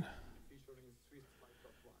doing.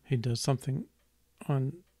 He does something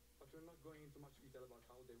on... But we're not going into much detail about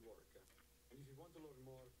how they work. And if you want to learn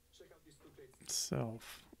more, check out these two pages.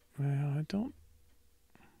 self. Well, I don't...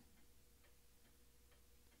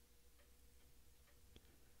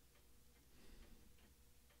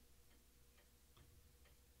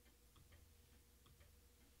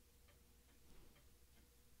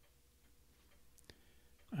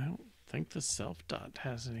 I don't think the self dot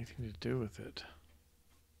has anything to do with it.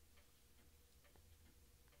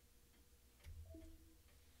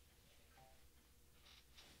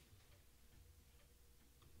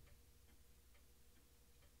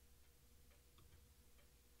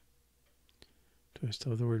 Do I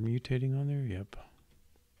still have the word mutating on there? Yep.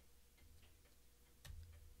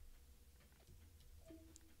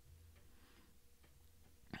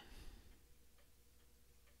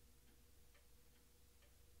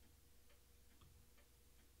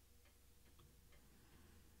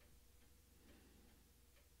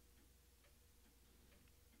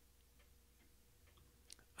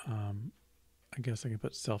 I guess I can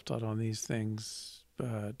put self dot on these things,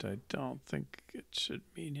 but I don't think it should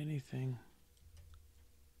mean anything.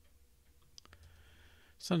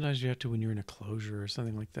 Sometimes you have to, when you're in a closure or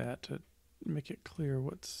something like that, to make it clear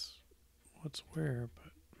what's where,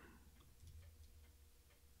 but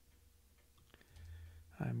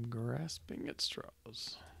I'm grasping at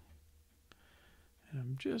straws. And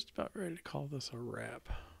I'm just about ready to call this a wrap.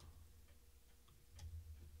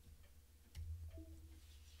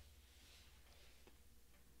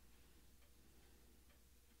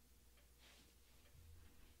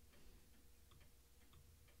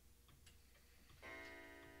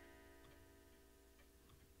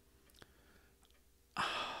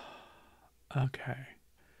 Okay.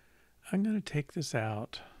 I'm going to take this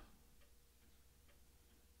out.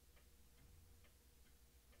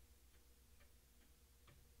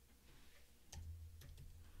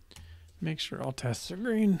 Make sure all tests are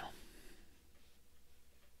green.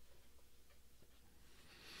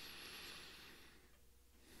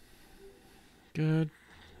 Good.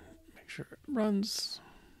 Make sure it runs.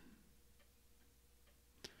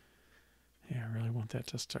 Yeah, I really want that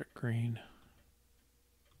to start green.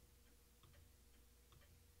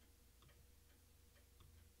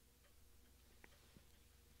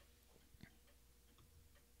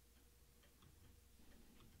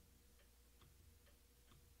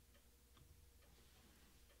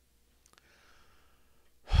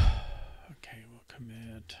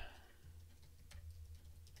 commit.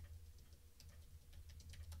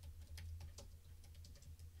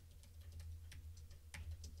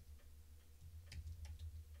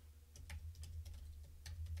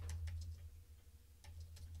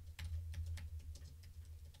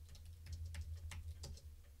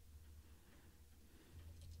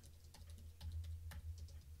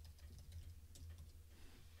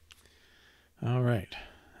 All right.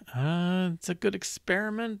 It's a good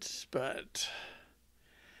experiment, but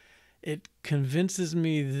it convinces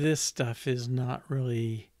me this stuff is not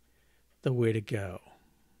really the way to go.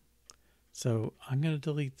 So I'm going to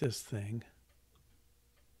delete this thing.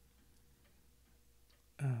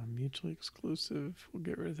 Mutually exclusive. We'll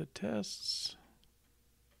get rid of the tests.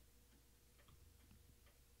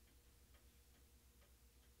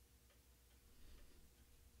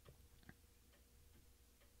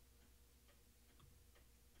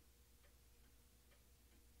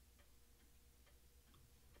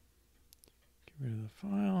 Get rid of the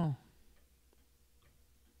file.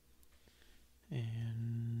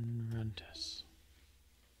 And run tests.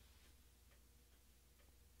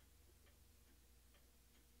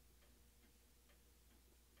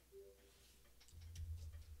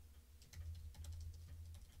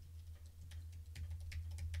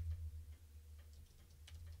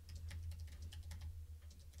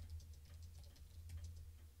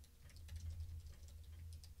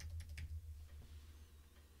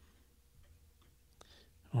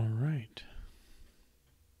 All right.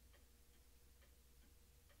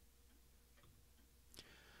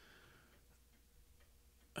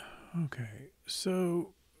 Okay,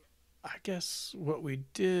 so I guess what we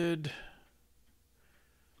did.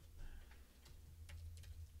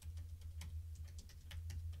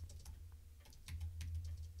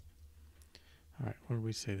 All right, what did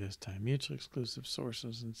we say this time? Mutually exclusive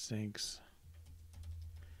sources and sinks.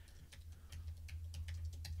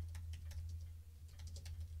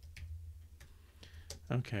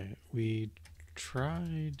 Okay, we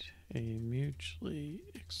tried a mutually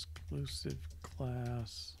exclusive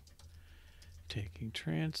class taking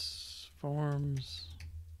transforms,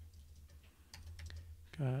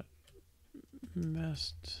 got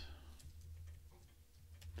messed.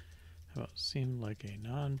 How about seemed like a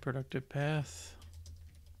non-productive path?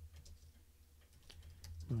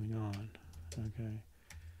 Moving on. Okay.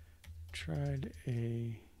 Tried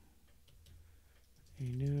a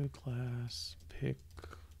new class, pick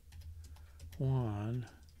one,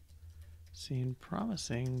 seemed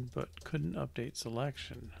promising but couldn't update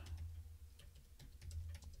selection.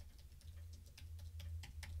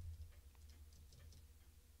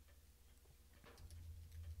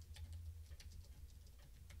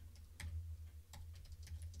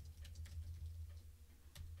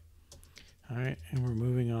 All right, and we're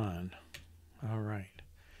moving on. All right.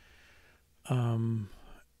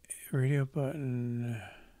 Radio button.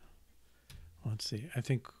 Let's see. I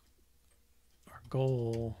think our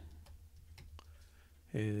goal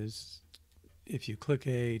is if you click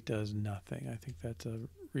A, it does nothing. I think that's a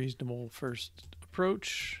reasonable first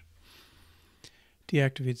approach.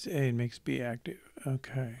 Deactivates A and makes B active.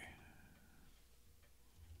 Okay.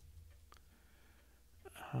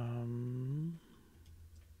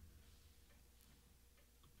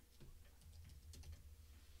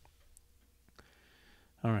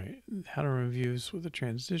 All right, how to reviews with a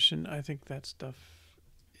transition. I think that stuff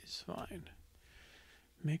is fine.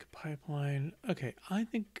 Make a pipeline. Okay, I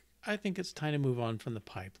think it's time to move on from the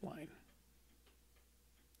pipeline.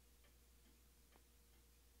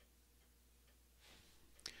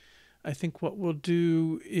 I think what we'll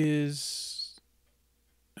do is,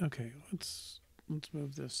 okay, let's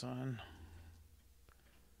move this on.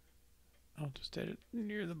 I'll just edit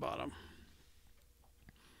near the bottom.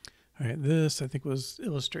 All right, this I think was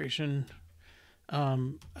illustration.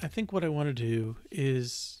 I think what I want to do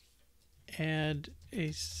is add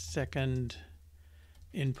a second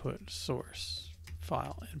input source,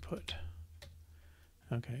 file input.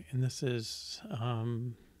 Okay, and this is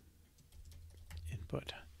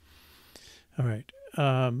input. All right,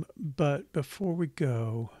 but before we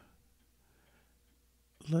go,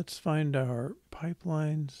 let's find our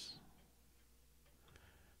pipelines.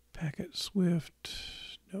 Packet Swift,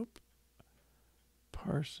 nope.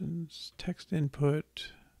 Parsons, text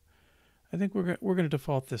input. I think we're going to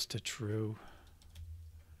default this to true.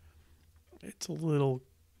 It's a little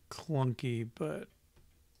clunky, but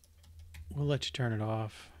we'll let you turn it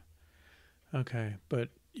off. Okay, but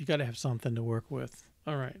you got to have something to work with.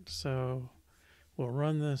 All right, so we'll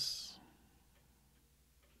run this.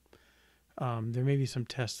 There may be some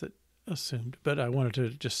tests that assumed, but I wanted to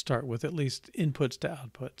just start with at least inputs to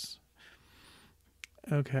outputs.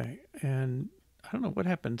 Okay, and I don't know what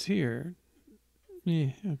happens here.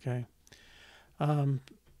 Yeah, okay.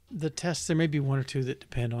 The tests, there may be one or two that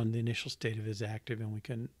depend on the initial state of is active, and we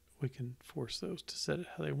can force those to set it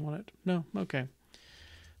how they want it. No, okay.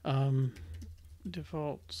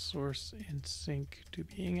 Default source in sync to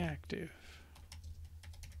being active.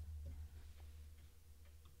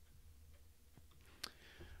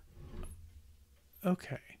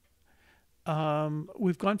 Okay.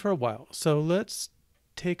 We've gone for a while, so let's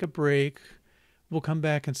take a break. We'll come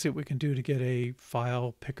back and see what we can do to get a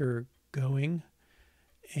file picker going.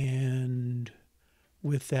 And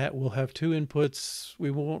with that, we'll have two inputs.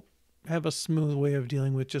 We won't have a smooth way of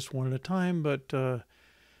dealing with just one at a time, but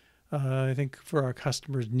I think for our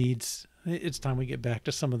customers' needs, it's time we get back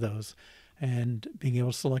to some of those. And being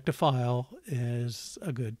able to select a file is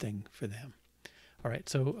a good thing for them. All right,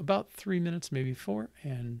 so about 3 minutes, maybe 4,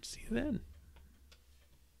 and see you then.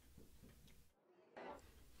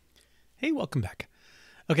 Hey, welcome back.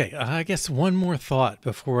 Okay, I guess one more thought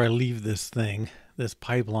before I leave this thing, this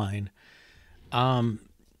pipeline.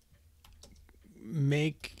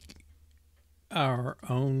 Make our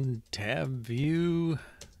own tab view.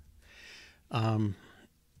 We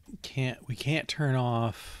can't turn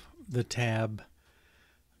off the tabs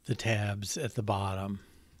at the bottom.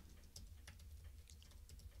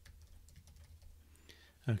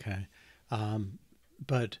 Okay,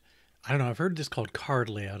 but I don't know. I've heard this called card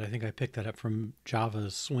layout. I think I picked that up from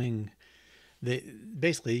Java's Swing.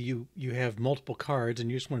 Basically you have multiple cards, and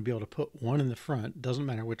you just want to be able to put one in the front. Doesn't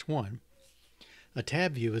matter which one. A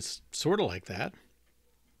tab view is sort of like that.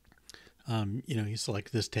 You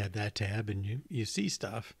select this tab, that tab, and you see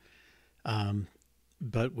stuff.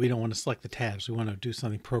 But we don't want to select the tabs. We want to do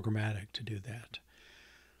something programmatic to do that.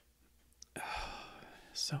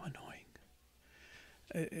 So annoying.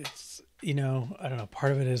 It's, I don't know,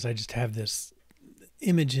 part of it is I just have this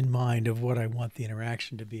image in mind of what I want the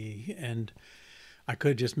interaction to be, and I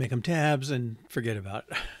could just make them tabs and forget about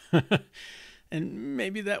it. And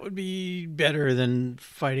maybe that would be better than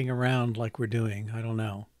fighting around like we're doing. I don't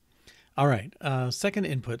know. All right, second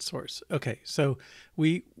input source. Okay, so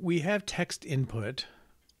we have text input,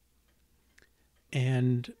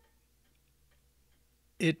 and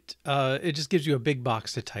it just gives you a big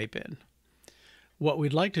box to type in. What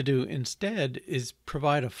we'd like to do instead is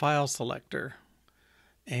provide a file selector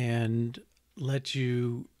and let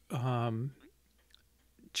you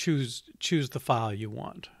choose the file you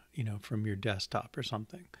want, from your desktop or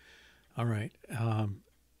something. All right. I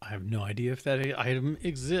have no idea if that item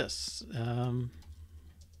exists.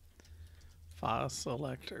 File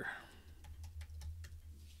selector.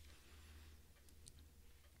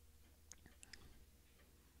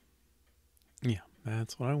 Yeah,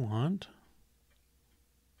 that's what I want.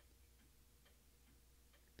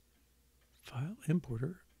 File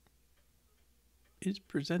importer is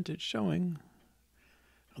presented showing.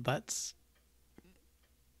 Well, that's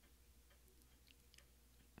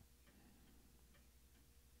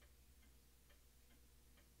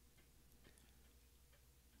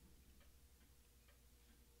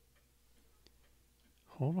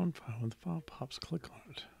hold on file. When the file pops, click on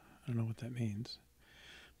it. I don't know what that means.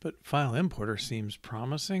 But file importer seems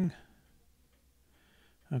promising.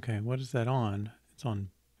 Okay, what is that on? It's on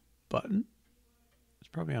button. It's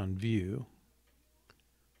probably on view.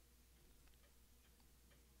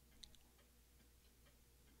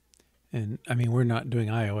 And I mean, we're not doing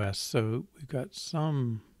iOS, so we've got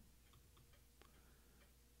something.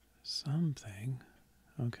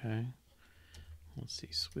 Okay. Let's see,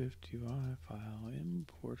 Swift UI file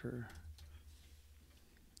importer.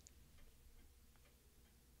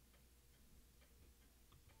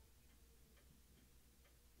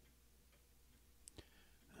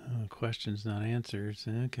 Oh, questions not answers.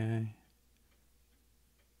 Okay.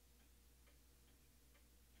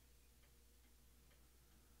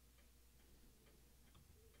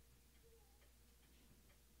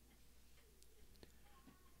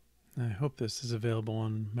 I hope this is available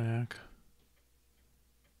on Mac.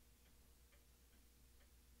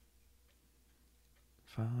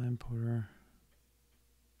 File importer.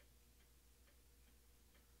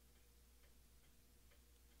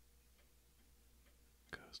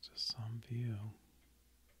 Goes to some view.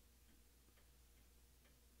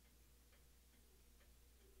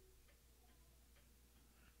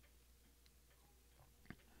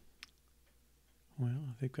 Well,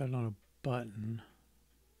 they've got it on a button.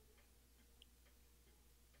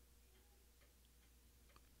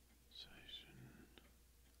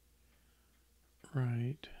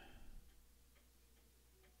 Right.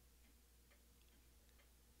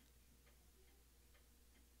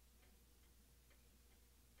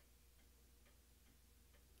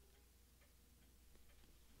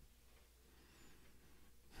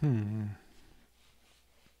 Define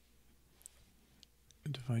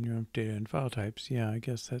your own data and file types. Yeah, I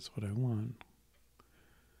guess that's what I want.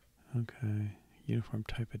 Okay. Uniform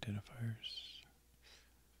type identifiers.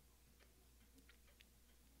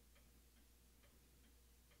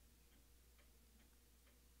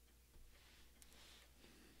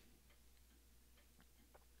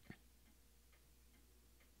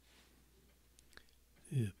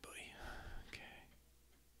 Oh boy. Okay.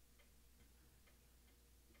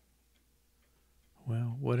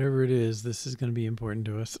 Well, whatever it is, this is going to be important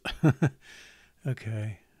to us.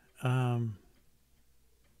 Okay. I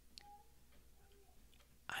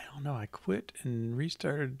don't know. I quit and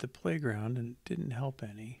restarted the playground and it didn't help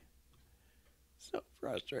any. So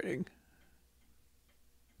frustrating.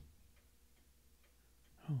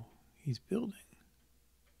 Oh, he's building.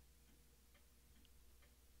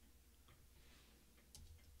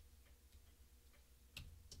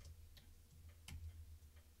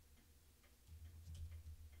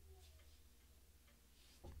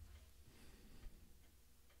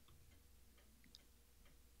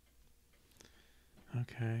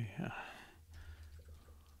 Okay.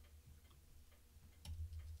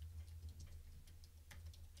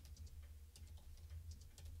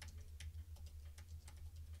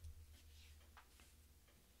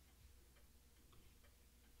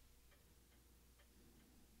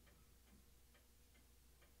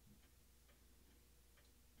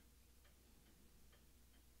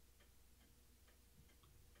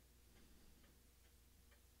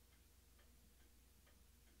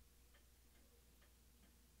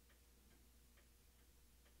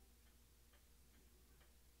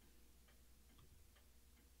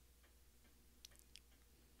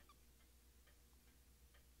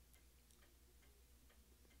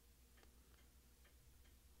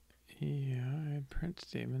 Yeah, print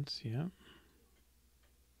statements. Yeah.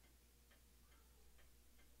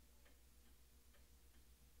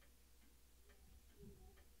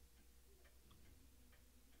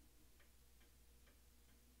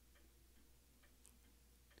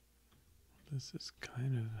 This is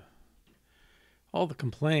kind of all the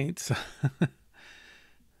complaints. Run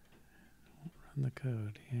the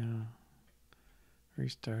code. Yeah.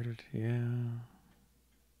 Restarted. Yeah.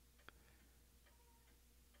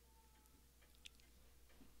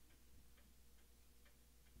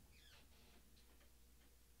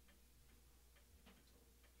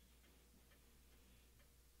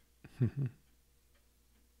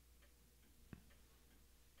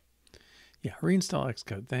 Yeah, reinstall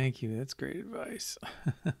Xcode. Thank you. That's great advice.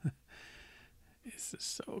 This is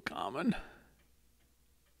so common.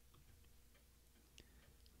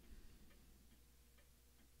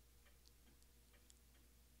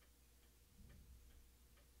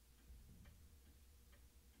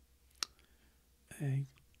 I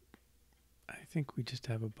think we just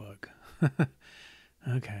have a bug.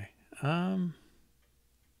 Okay. Golly.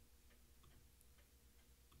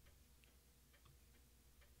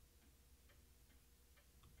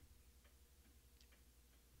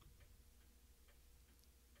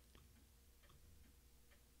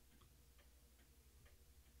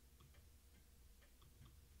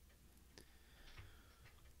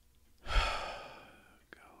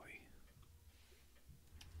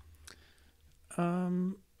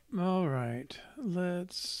 All right.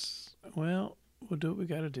 We'll do what we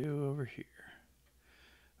got to do over here.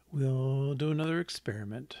 We'll do another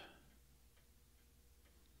experiment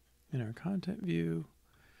in our content view.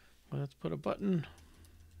 Let's put a button.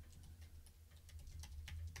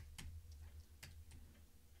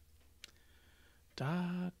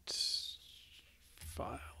 Dot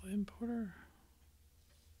file importer.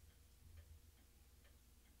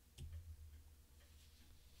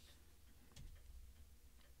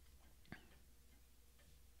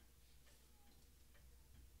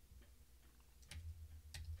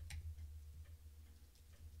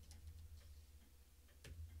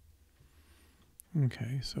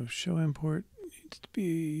 Okay, so show import needs to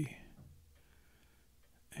be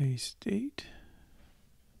a state.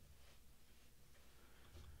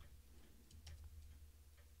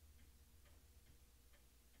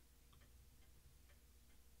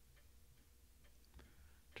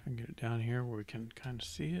 Try and get it down here where we can kind of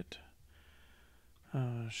see it.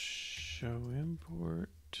 Show import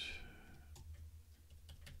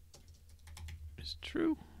is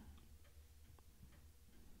true.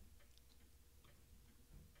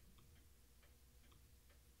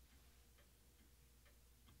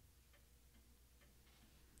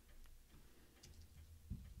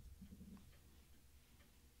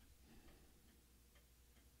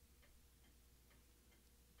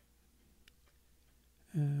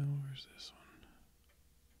 Where's this one?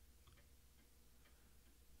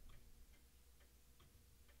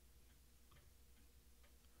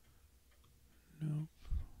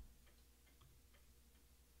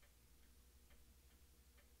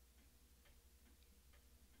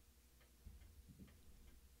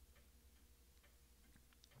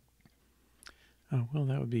 Oh, well,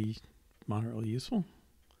 that would be moderately useful.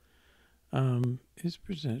 Is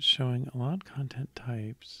present showing allowed content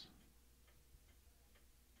types.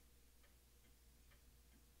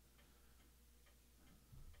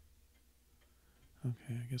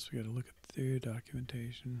 Okay, I guess we got to look at their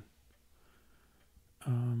documentation.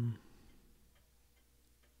 An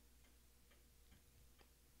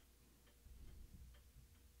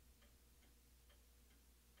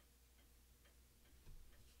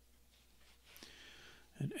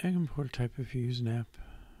egg importer type if you use an app.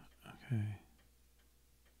 Okay.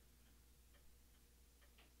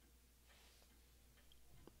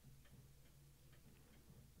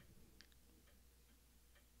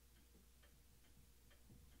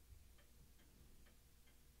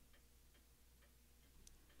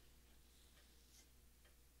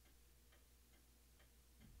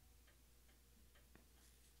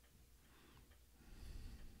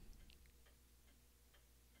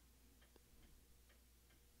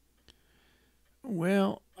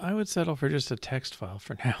 Well, I would settle for just a text file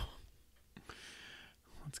for now.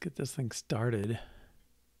 Let's get this thing started.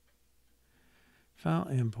 File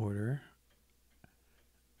importer.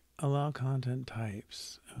 Allow content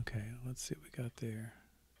types. Okay, let's see what we got there.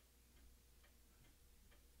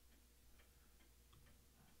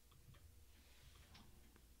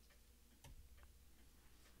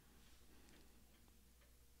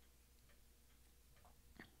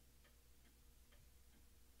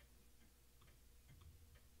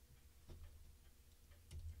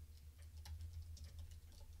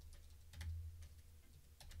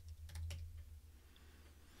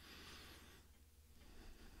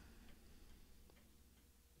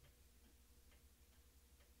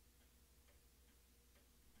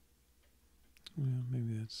 Well,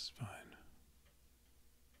 maybe that's fine.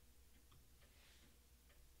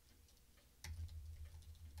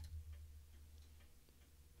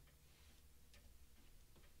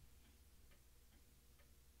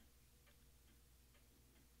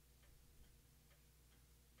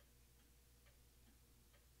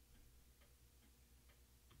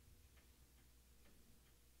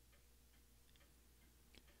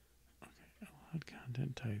 Okay, allowed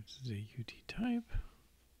content types is a UT type.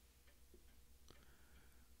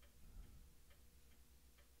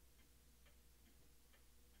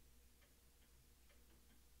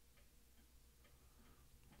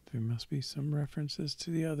 There must be some references to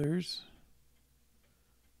the others.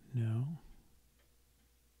 No.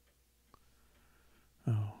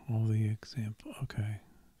 Oh, all the example. Okay.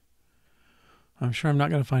 I'm sure I'm not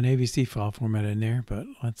going to find ABC file format in there, but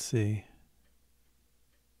let's see.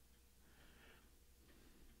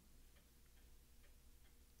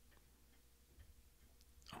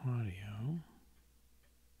 Audio.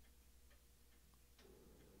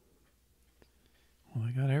 Well,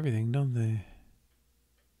 they got everything, don't they?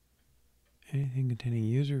 Anything containing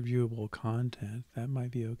user viewable content, that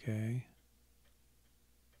might be okay.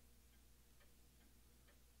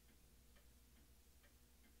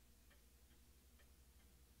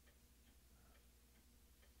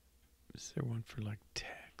 Is there one for like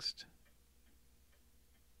text?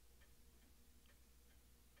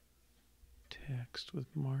 Text with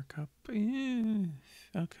markup. Yeah,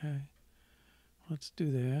 okay. Let's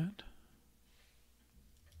do that.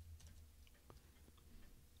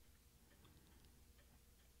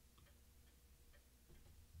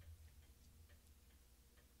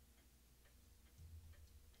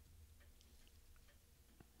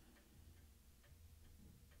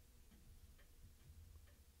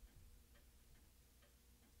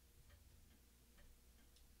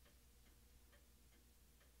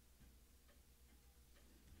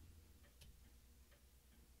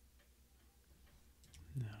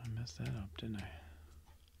 No, I messed that up, didn't I?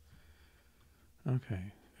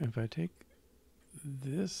 Okay, if I take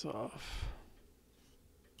this off.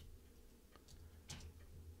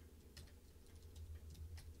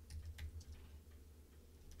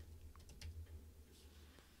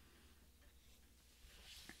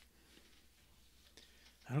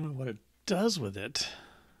 I don't know what it does with it.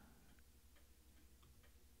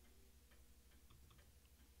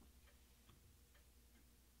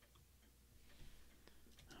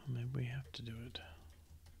 Oh, maybe we have to do it.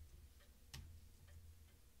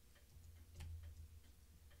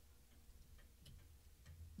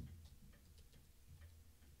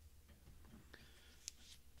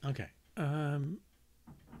 Okay.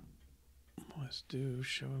 Let's do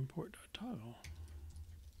show import.toggle.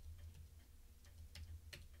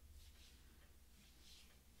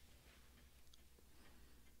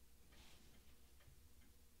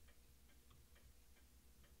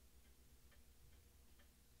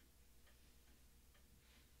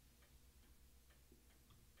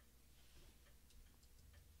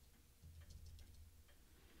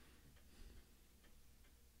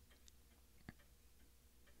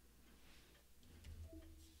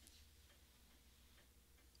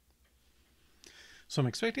 So I'm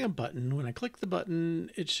expecting a button. When I click the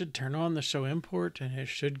button, it should turn on the show import and it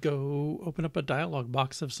should go open up a dialog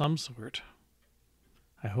box of some sort.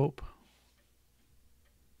 I hope.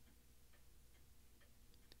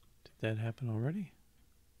 Did that happen already?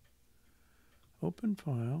 Open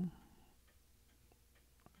file.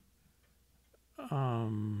 I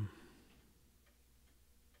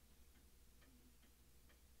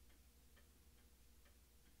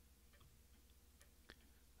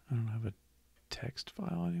don't have a text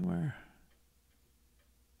file anywhere.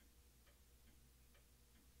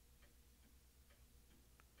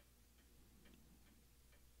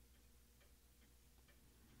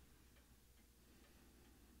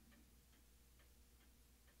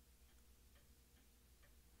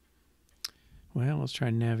 Well, let's try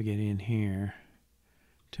navigating in here.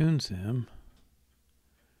 TuneSim.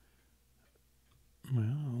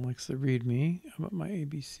 Well, likes the README. How about my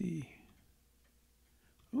ABC?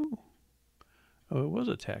 Ooh. Oh, it was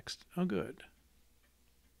a text. Oh, good.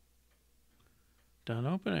 Done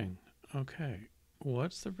opening. Okay.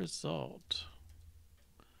 What's the result?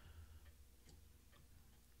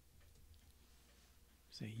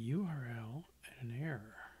 It's a URL and an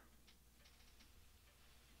error.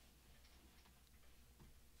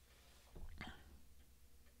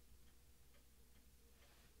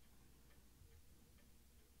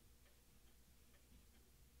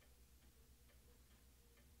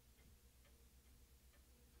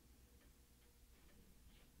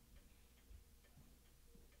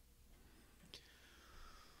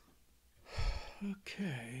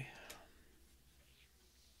 Okay.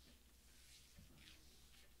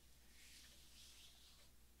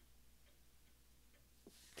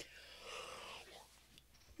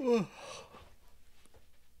 Okay,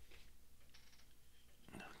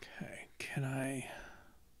 can I...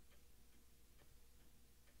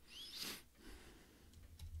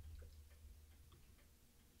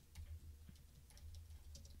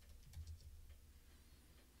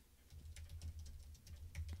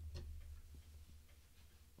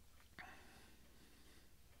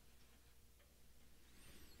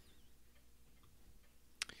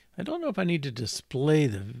 I don't know if I need to display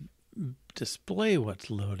what's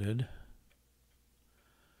loaded.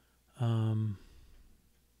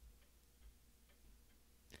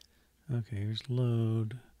 Okay, here's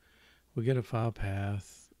load. We get a file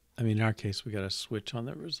path. I mean, in our case, we got a switch on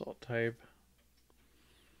the result type.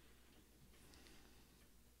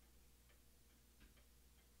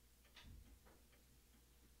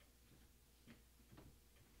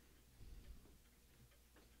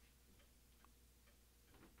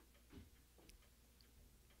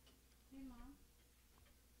 Hey, Mom.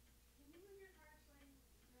 Can you move your car so I can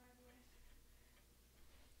drive away?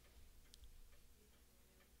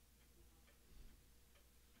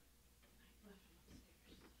 I left him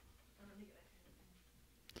upstairs. Oh, let me get back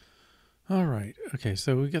here. All right. Okay,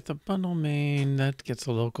 so we get the bundle main. That gets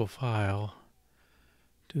a local file.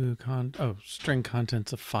 String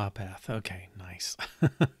contents of file path. Okay, nice.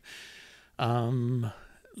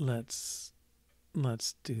 Let's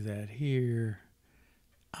do that here.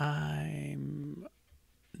 I'm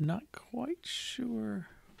not quite sure.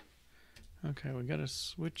 Okay, we got a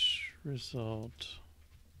switch result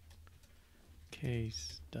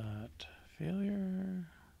case dot failure.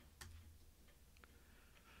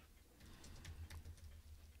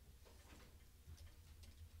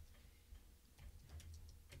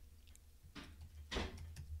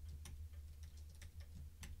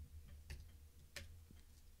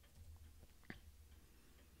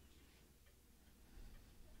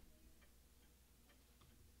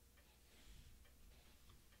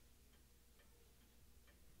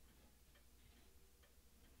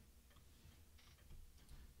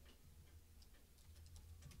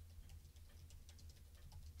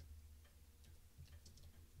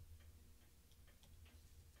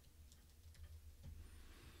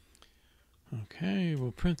 Okay,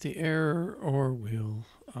 we'll print the error, or we'll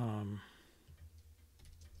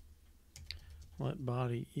let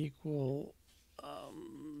body equal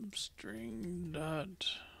string dot.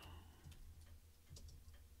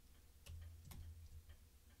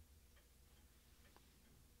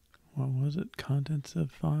 What was it? Contents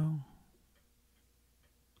of file?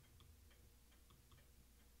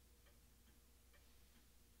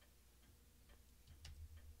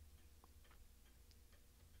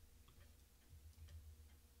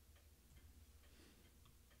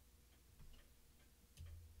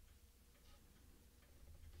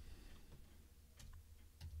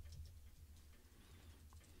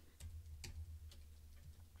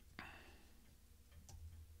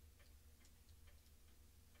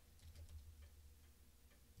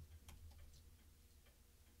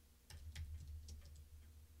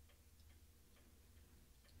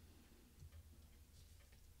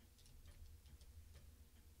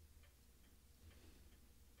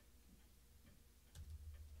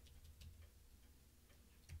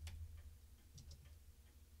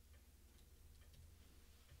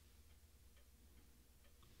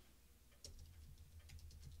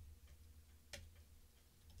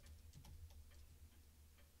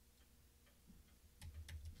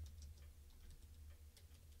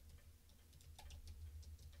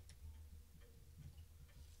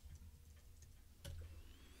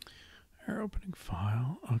 Our opening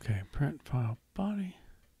file. Okay, print file body.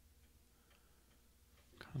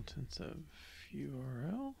 Contents of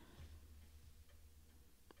URL.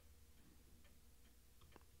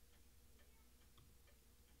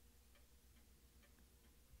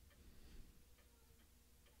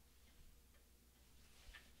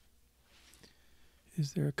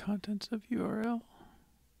 Is there a contents of URL?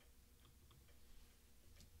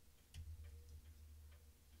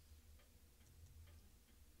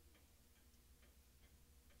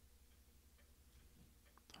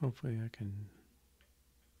 Hopefully I can.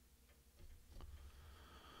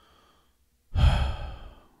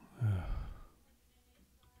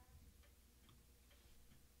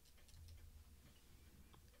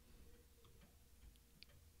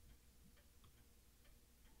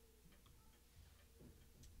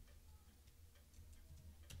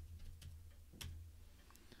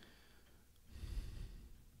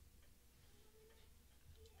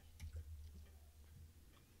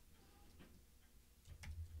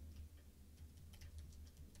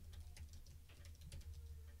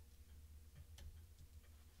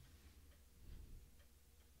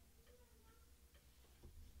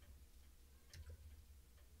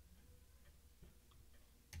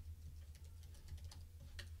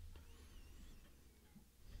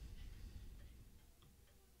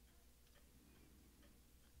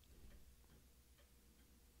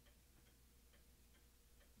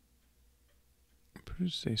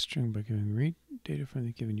 Produce a string by giving read data from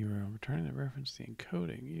the given URL, returning the reference to the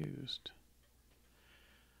encoding used.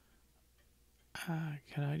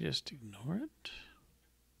 Can I just ignore it?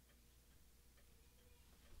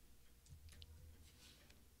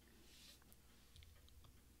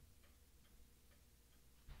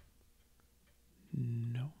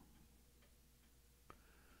 No.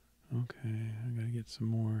 Okay, I gotta get some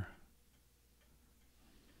more.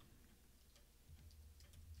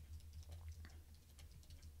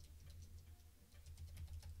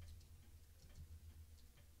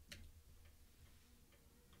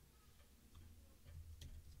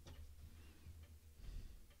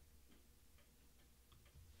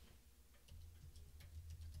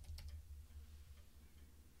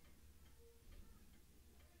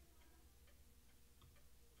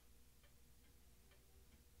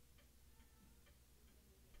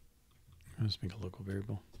 Let's make a local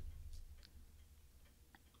variable.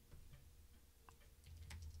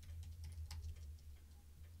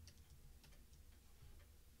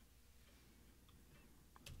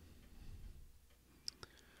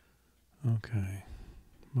 Okay,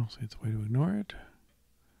 mostly it's a way to ignore it.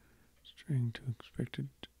 String to expected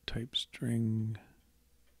type string.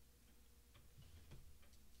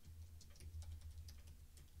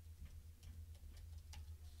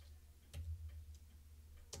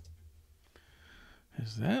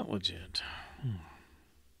 Is that legit?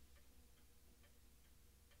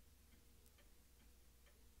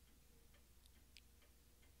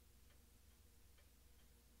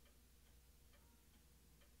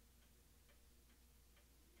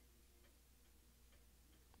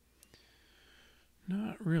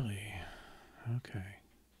 Not really. Okay.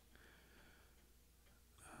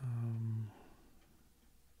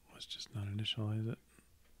 Let's just not initialize it.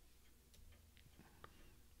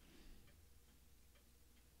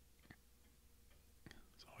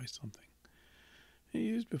 It's always something.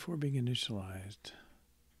 Used before being initialized.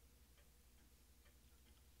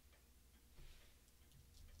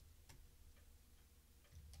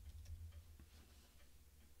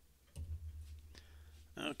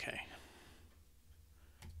 Okay.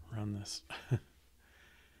 Run this.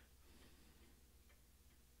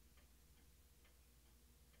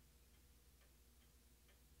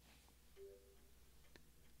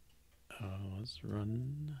 Let's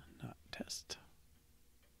run not test.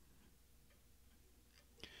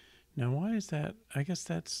 Now, why is that? I guess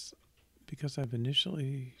that's because I've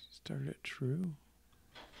initially started it true.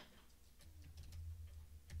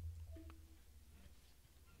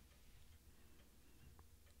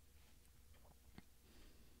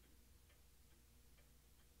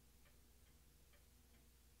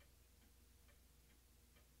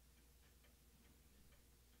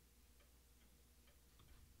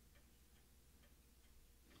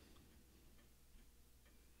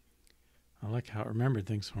 I like how it remembered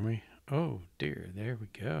things for me. Oh dear, there we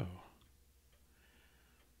go.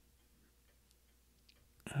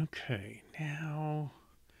 Okay, now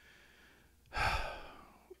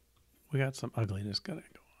we got some ugliness gonna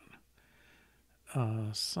go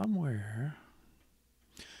on. Somewhere.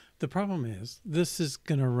 The problem is this is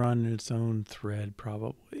gonna run its own thread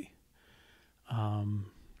probably.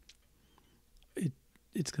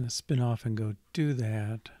 It's gonna spin off and go do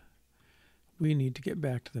that. we need to get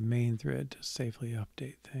back to the main thread to safely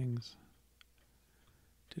update things.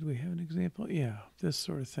 Did we have an example? Yeah, this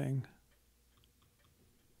sort of thing.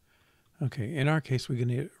 Okay, in our case, we're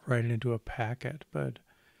going to write it into a packet, but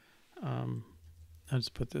I'll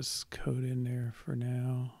just put this code in there for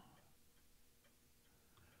now.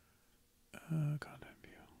 Content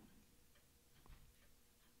view.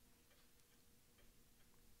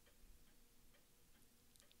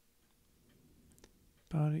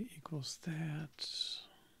 Body equals that.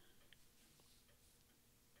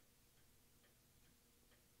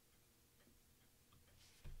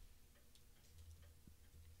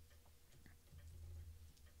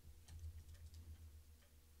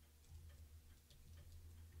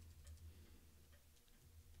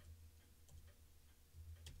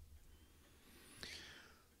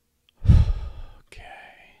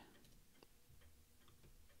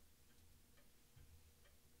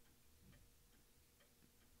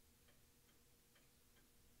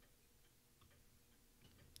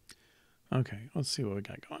 Okay, let's see what we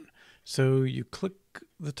got going. So you click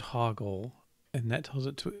the toggle, and that tells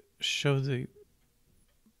it to show the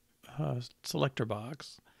selector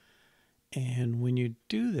box. And when you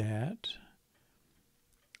do that,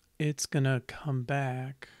 it's going to come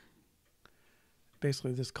back.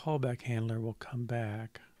 Basically, this callback handler will come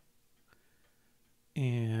back.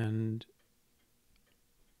 And,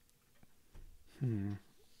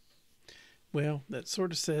 well, that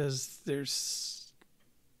sort of says there's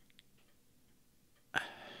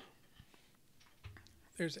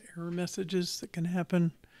error messages that can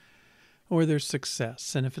happen, or there's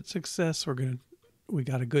success. And if it's success, we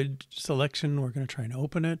got a good selection. We're going to try and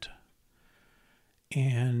open it.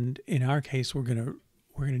 And in our case, we're going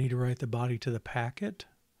to need to write the body to the packet,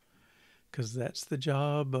 because that's the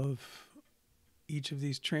job of each of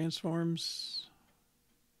these transforms.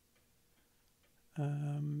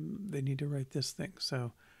 They need to write this thing.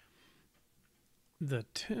 So the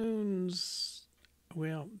tunes,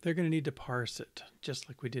 well, they're going to need to parse it, just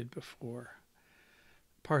like we did before.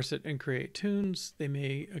 Parse it and create tunes. They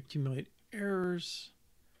may accumulate errors.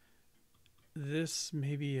 This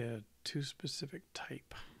may be a too specific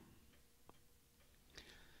type.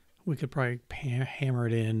 We could probably hammer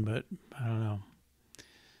it in, but I don't know.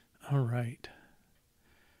 All right.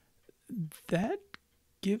 That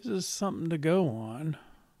gives us something to go on.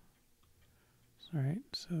 All right,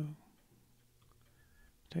 so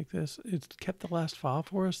take this. It's kept the last file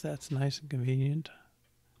for us. That's nice and convenient.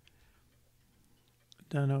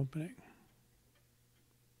 Done opening.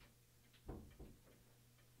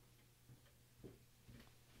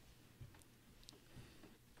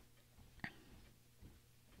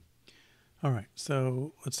 All right,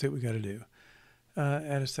 so let's see what we got to do.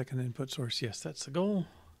 Add a second input source. Yes, that's the goal.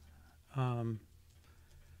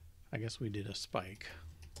 I guess we did a spike.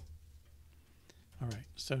 All right,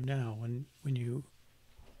 so now when you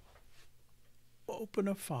open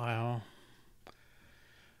a file,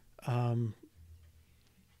 well,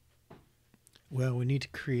 we need to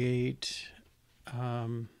create a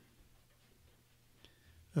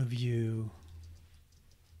view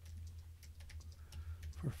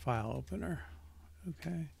for file opener.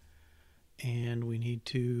 Okay, and we need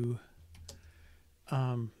to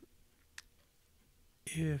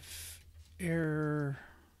if error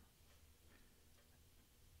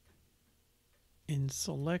in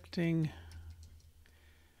selecting,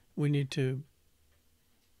 we need to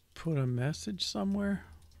put a message somewhere.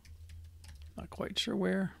 Not quite sure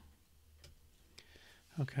where.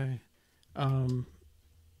 Okay.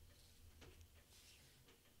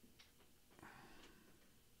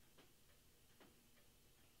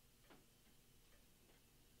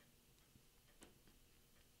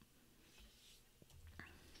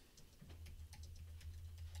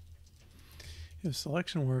 If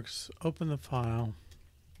selection works, open the file.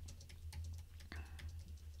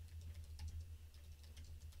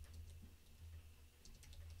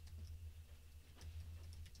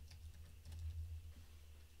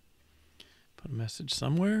 Put a message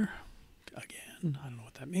somewhere. Again, I don't know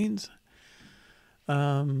what that means.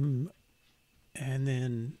 And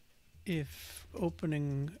then if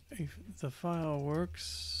the file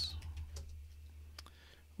works,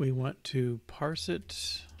 we want to parse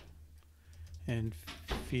it and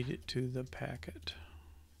feed it to the packet.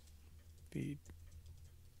 Feed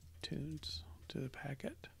tunes to the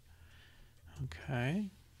packet.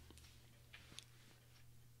 Okay.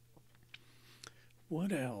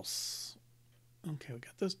 What else? Okay, we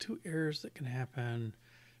got those two errors that can happen.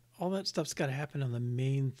 All that stuff's got to happen on the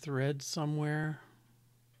main thread somewhere.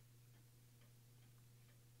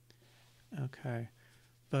 Okay,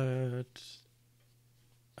 but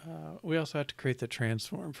we also have to create the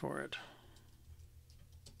transform for it.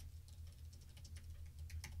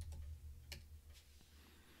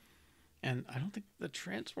 And I don't think the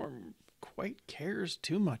transform quite cares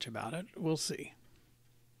too much about it. We'll see.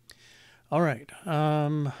 All right.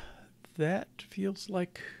 That feels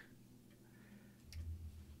like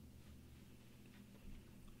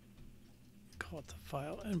call it the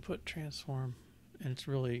file input transform, and it's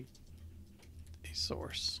really a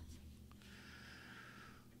source.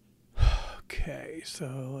 Okay,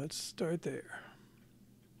 so let's start there.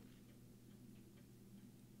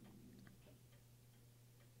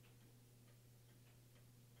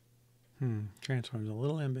 Transform's a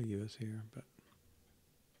little ambiguous here, but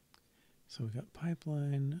so we got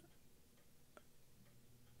pipeline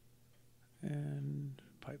and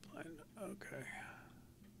pipeline. Okay.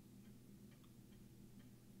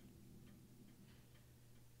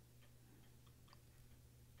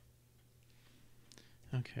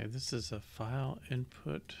 Okay, this is a file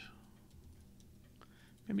input.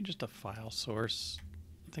 Maybe just a file source.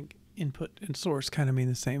 I think input and source kind of mean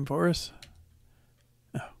the same for us.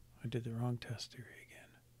 Oh, I did the wrong test theory again.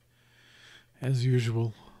 As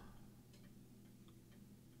usual.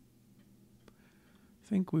 I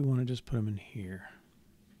think we want to just put them in here.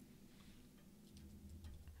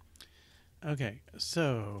 Okay,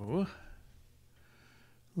 so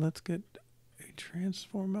let's get a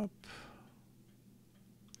transform up.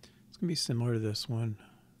 It's going to be similar to this one.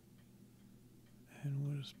 And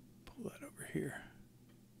we'll just pull that over here.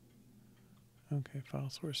 Okay, file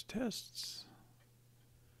source tests.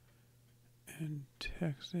 And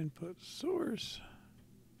text input source.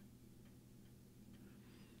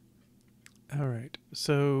 All right,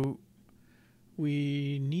 so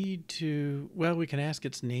we need to, well, we can ask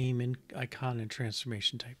its name and icon and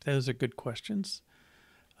transformation type. Those are good questions.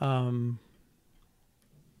 It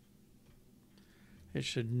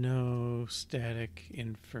should know static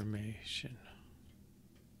information.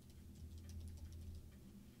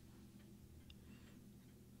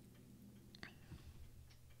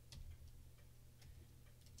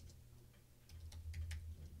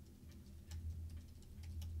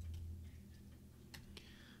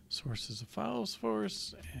 Source is a file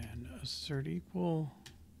source and assert equal.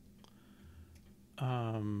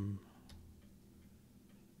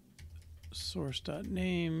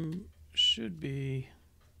 Source.name should be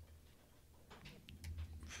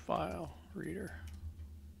file reader.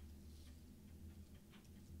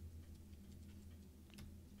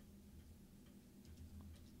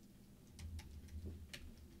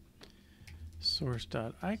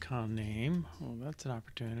 Source.icon name, well, that's an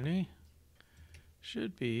opportunity.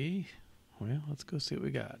 Should be, well, let's go see what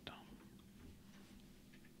we got.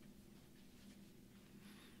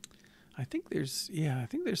 I think there's, yeah, I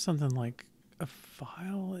think there's something like a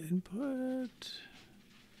file input,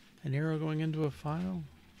 an arrow going into a file.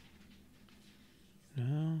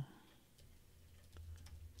 No.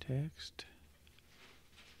 Text.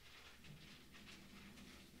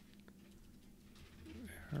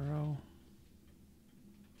 Arrow.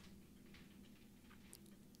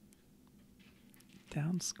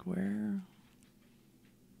 Down square.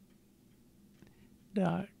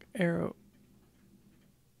 Dot arrow.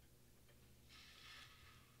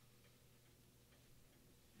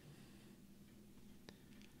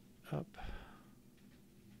 Up.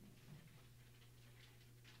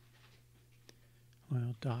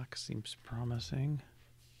 Well, doc seems promising.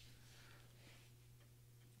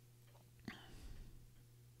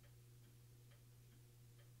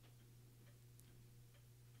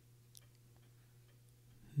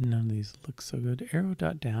 None of these look so good. Arrow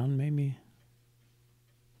dot down, maybe.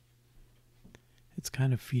 It's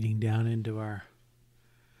kind of feeding down into our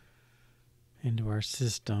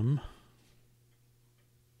system.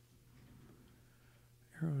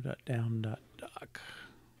 Arrow dot down dot doc.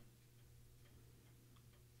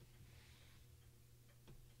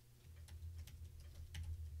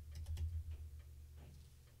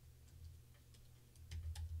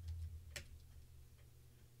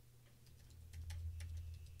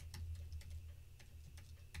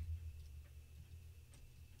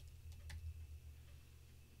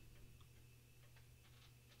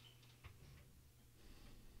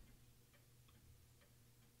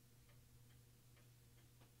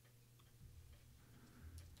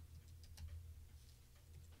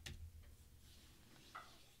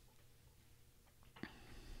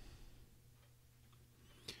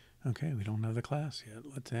 Okay, we don't have the class yet.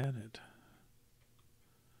 Let's add it.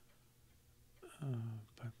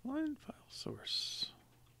 Pipeline file source.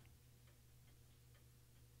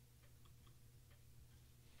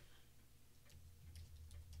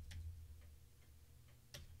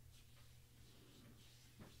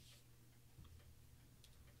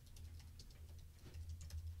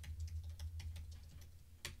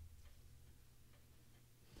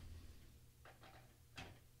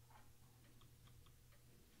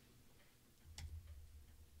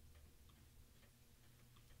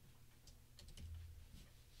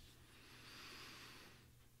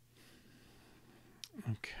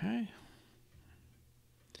 Okay.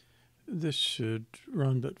 This should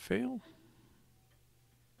run but fail.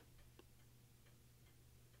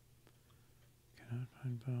 Cannot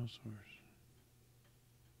find file source.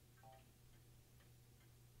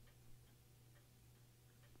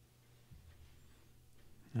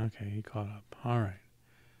 Okay, he caught up. All right.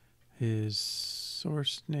 His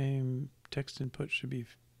source name text input should be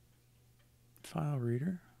file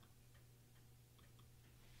reader.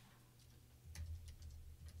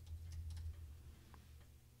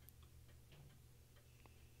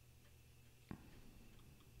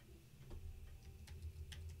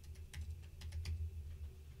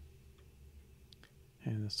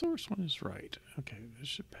 And the source one is right. Okay, this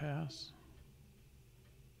should pass.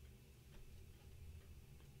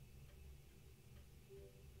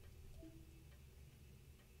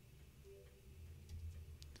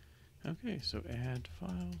 Okay, so add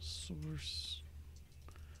file source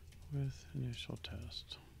with initial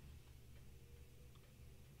test.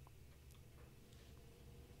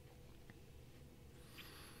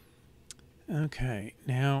 Okay,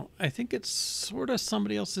 now I think it's sort of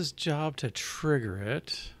somebody else's job to trigger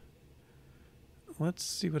it. Let's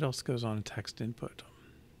see what else goes on in text input.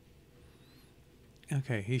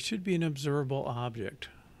 Okay, he should be an observable object.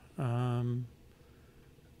 Let's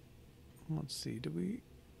see,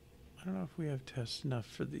 I don't know if we have tests enough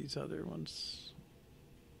for these other ones.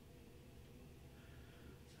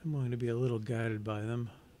 I'm going to be a little guided by them.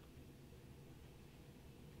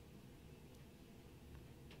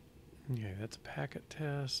 Okay, that's a packet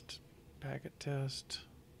test. Packet test.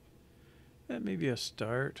 That may be a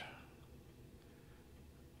start.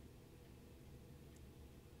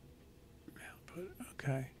 Output.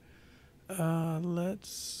 Okay.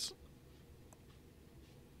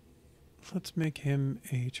 Let's make him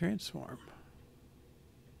a transform.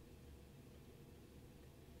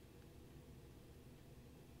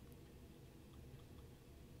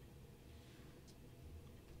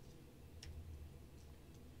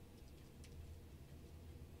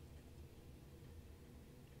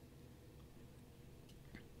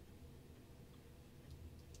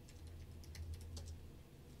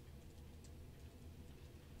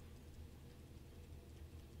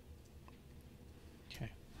 Okay.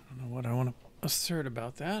 I don't know what I want to assert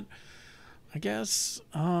about that. I guess,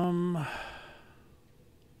 well,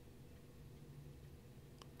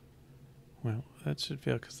 that should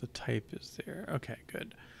fail because the type is there. Okay,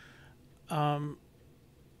 good.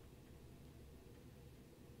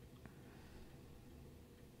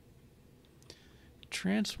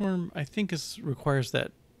 Transform, I think, requires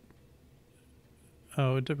that.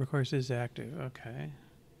 Oh, it requires is active. Okay.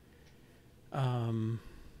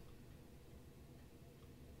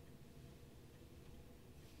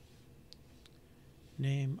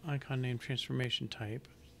 Name, icon name, transformation type.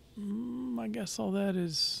 I guess all that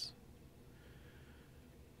is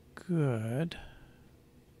good.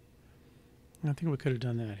 I think we could have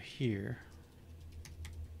done that here.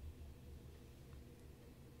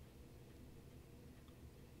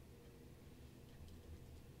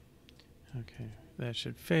 Okay, that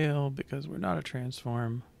should fail because we're not a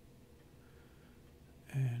transform.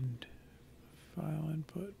 And file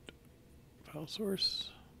input, file source.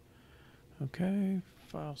 Okay,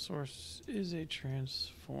 file source is a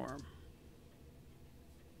transform.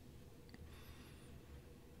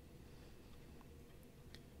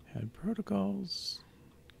 Add protocols.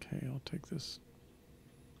 Okay, I'll take this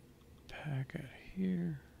packet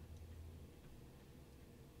here.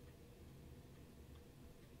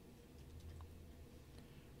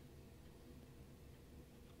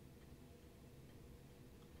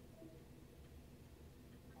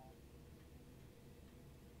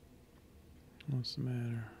 What's the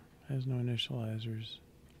matter? Has no initializers.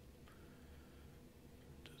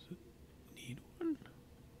 Does it need one?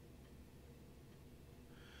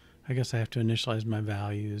 I guess I have to initialize my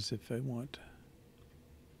values if I want.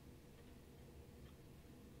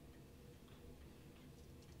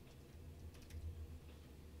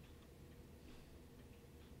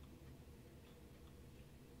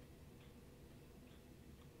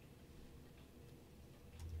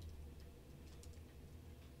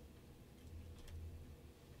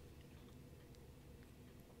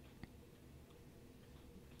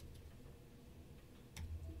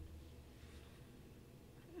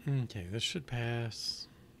 Okay, this should pass.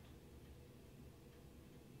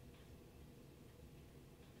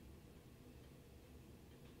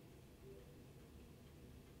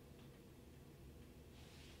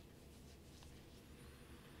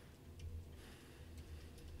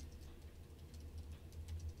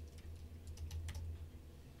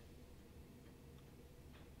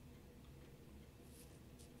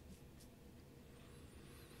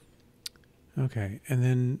 Okay, and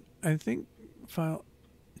then I think file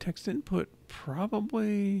text input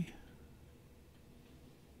probably.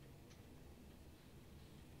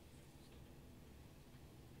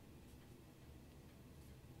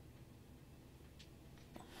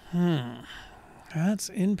 That's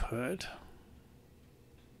input.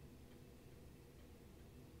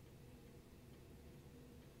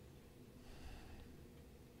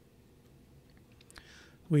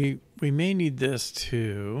 We may need this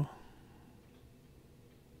too.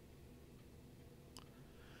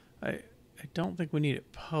 I don't think we need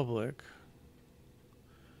it public.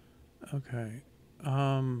 Okay.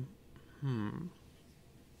 I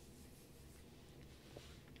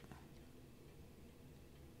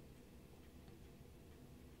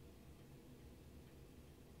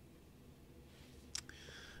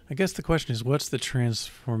guess the question is, what's the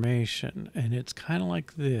transformation? And it's kind of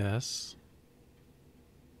like this.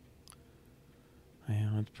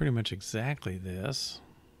 Yeah, it's pretty much exactly this.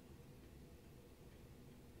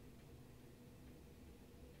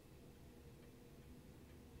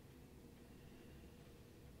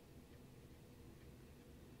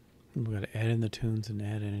 We've got to add in the tunes and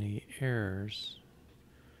add in any errors.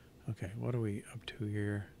 Okay, what are we up to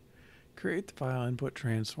here? Create the file input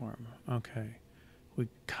transform. Okay, we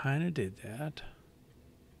kind of did that.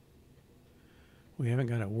 We haven't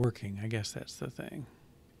got it working. I guess that's the thing.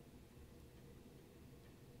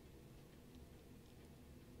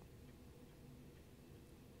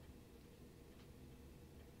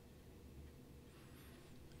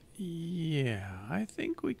 Yeah, I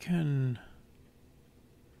think we can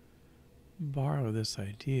borrow this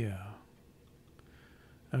idea.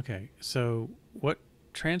 Okay, so what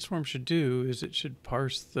transform should do is it should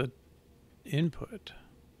parse the input.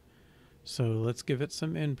 So let's give it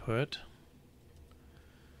some input.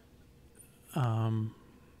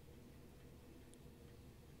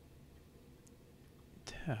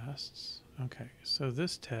 Tests. Okay, so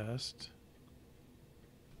this test,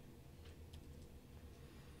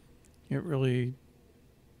 it really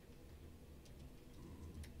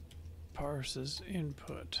parses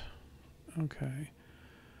input. Okay.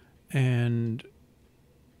 And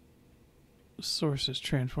source is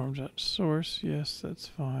transform.source. Yes, that's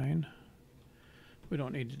fine. We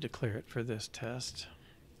don't need to declare it for this test.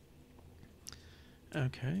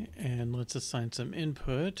 Okay, and let's assign some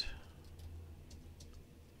input.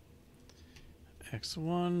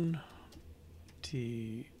 X1,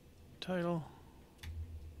 T title,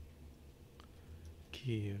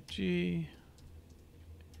 key of G,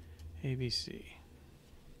 ABC.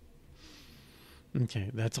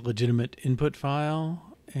 Okay, that's a legitimate input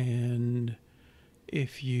file, and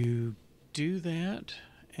if you do that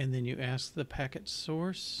and then you ask the packet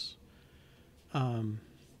source,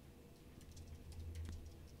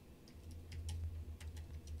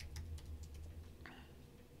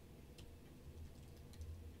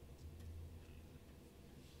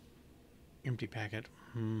 empty packet,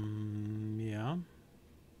 yeah,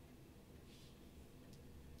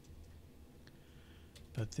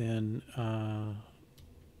 but then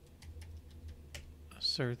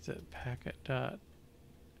assert that packet dot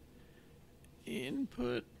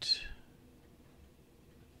input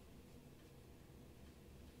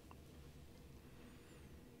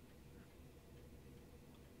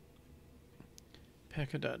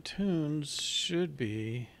packet.tunes should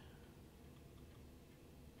be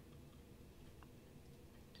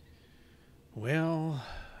well,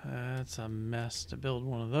 that's a mess to build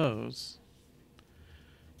one of those.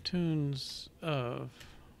 Tunes of,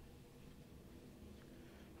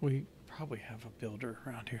 we probably have a builder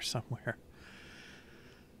around here somewhere.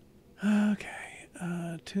 Okay,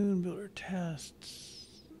 tune builder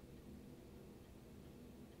tests,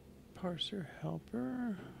 parser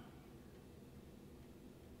helper.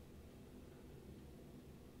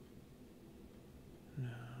 No.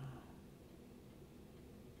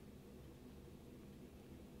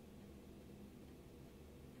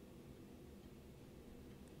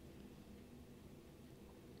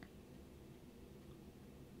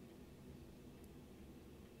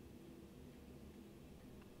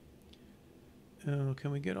 Oh,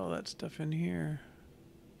 can we get all that stuff in here?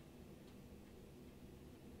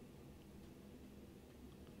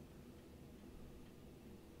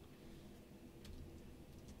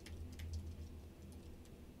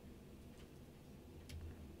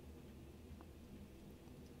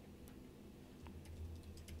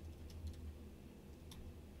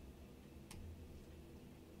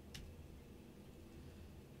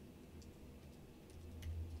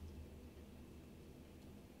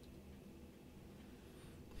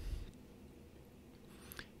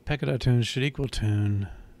 Packet.tunes should equal tune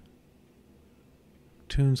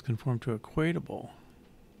tunes conform to equatable.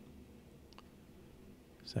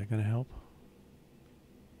 Is that going to help?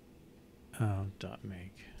 Oh, dot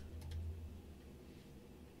make.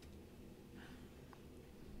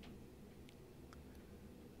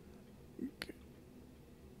 Okay.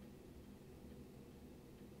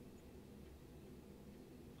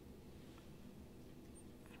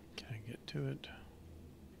 Can I get to it?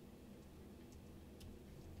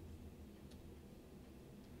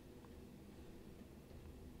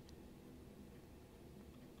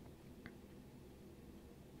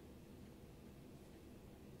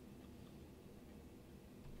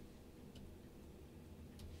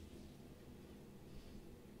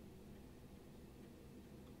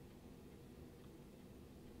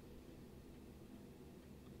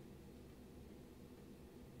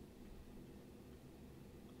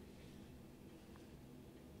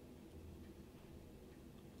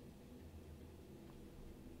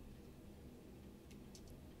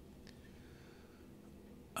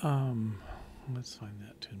 Let's find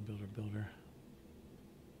that tune builder.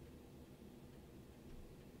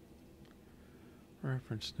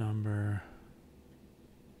 Reference number.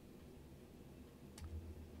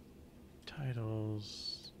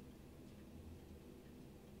 Titles.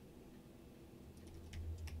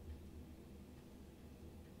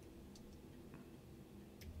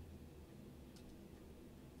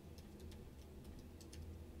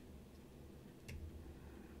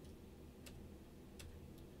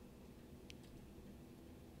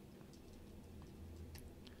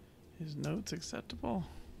 Is notes acceptable?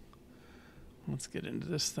 Let's get into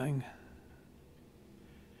this thing.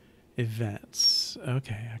 Events.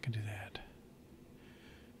 Okay, I can do that.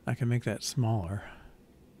 I can make that smaller.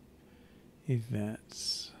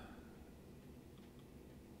 Events.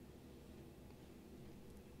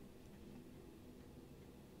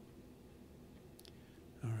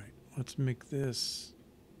 All right, let's make this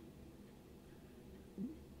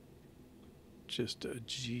just a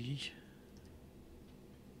G.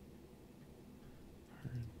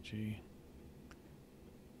 G.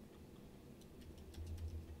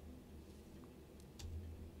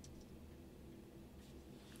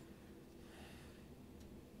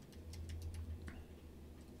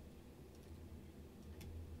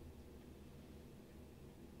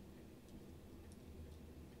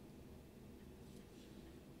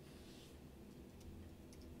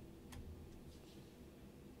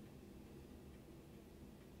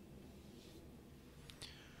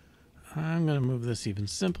 I'm going to move this even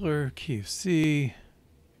simpler. QC.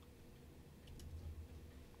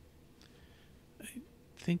 I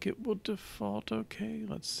think it will default okay.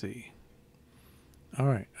 Let's see. All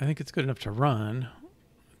right. I think it's good enough to run.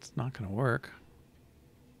 It's not going to work.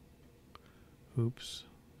 Oops.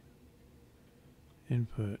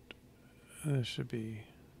 Input. This should be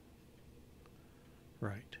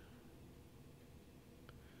right.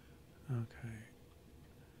 Okay.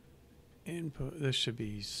 Input. This should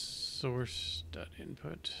be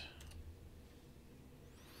source.input.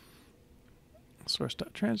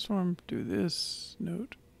 Source.transform. Do this.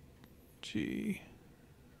 Note G.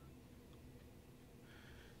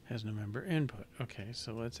 Has no member input. Okay,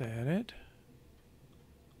 so let's add it.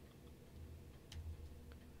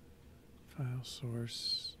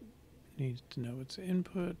 FileSource needs to know its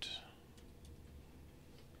input.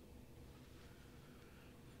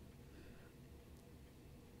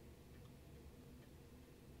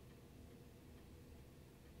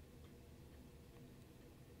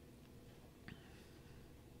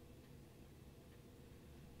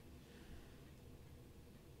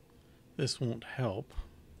 This won't help.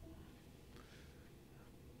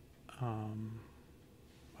 Oh,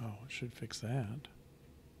 it should fix that.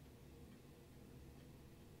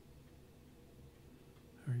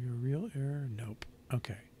 Are you a real error? Nope.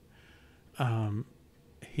 Okay.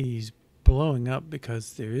 He's blowing up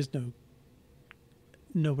because there is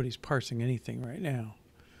nobody's parsing anything right now.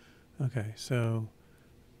 Okay, so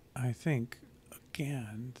I think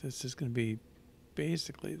again this is going to be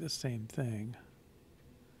basically the same thing.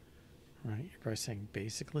 Right? You're probably saying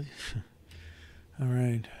basically. All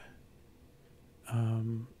right.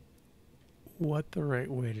 What the right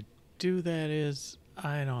way to do that is,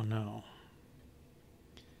 I don't know.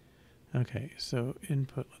 Okay, so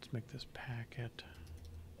input, let's make this packet.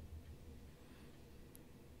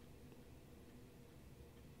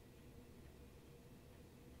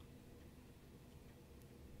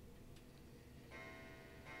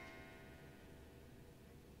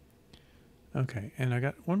 Okay, and I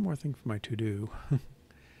got one more thing for my to-do.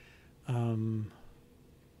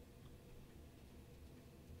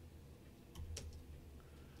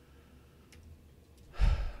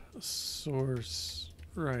 Source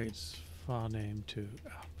writes file name to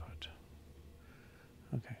output.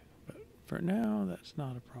 Okay, but for now, that's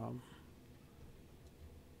not a problem.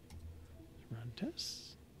 Run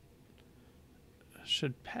tests.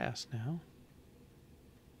 Should pass now.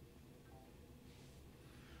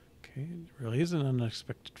 Okay, it really is an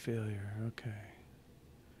unexpected failure. Okay.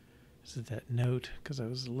 Is it that note? Because I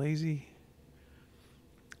was lazy.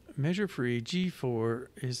 Measure free G4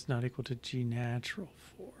 is not equal to G natural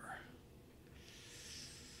 4.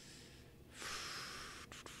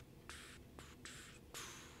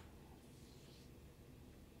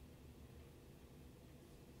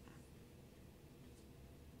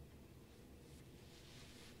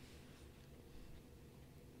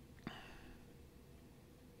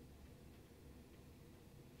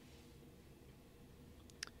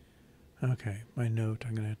 Okay, my note,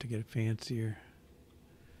 I'm going to have to get it fancier.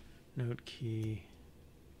 Note key.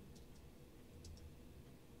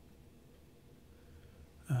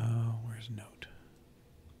 Where's note?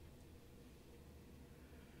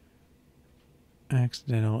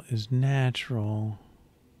 Accidental is natural.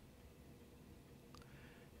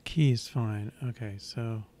 Key is fine. Okay,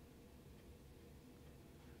 so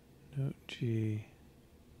note G.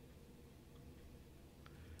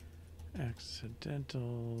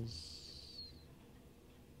 Accidentals.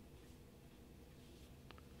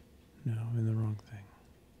 No, I'm in the wrong thing.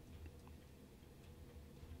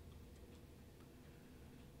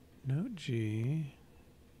 Note G.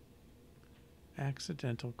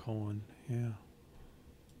 Accidental colon. Yeah.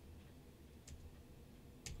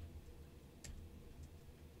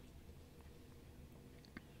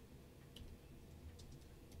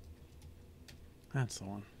 That's the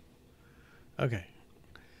one. Okay.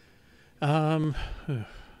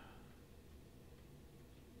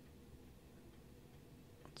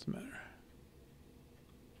 What's the matter?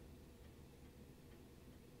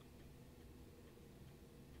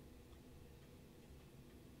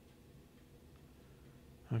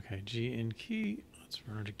 Okay, G in key. Let's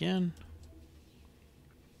run it again.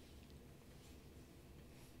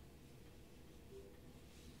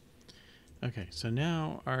 Okay, so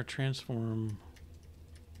now our transform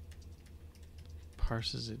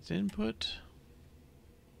parses its input.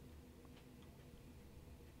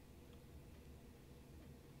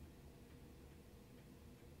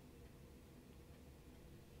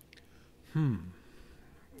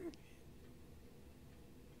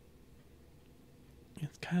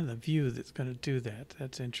 It's kind of the view that's going to do that.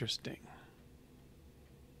 That's interesting.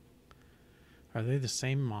 Are they the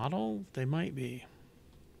same model? They might be.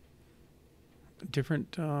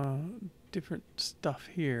 Different stuff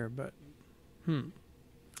here, but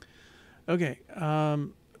okay.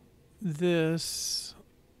 This,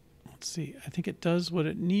 let's see. I think it does what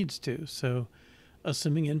it needs to. So,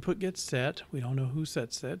 assuming input gets set, we don't know who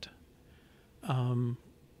sets it.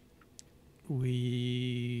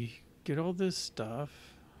 We get all this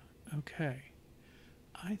stuff. Okay.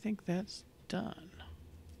 I think that's done.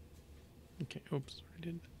 Okay. Oops, I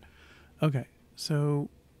didn't. Okay. So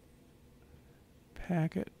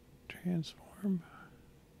packet transform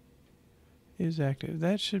is active.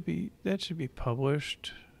 That should be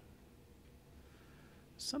published.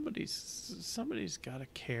 Somebody's got to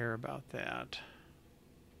care about that.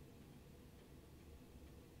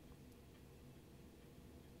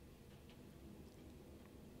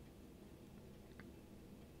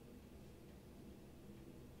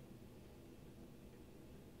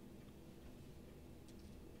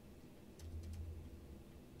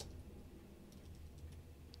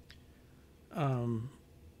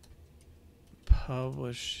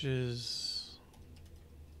 Publishes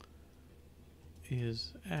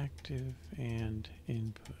is active and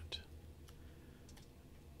input.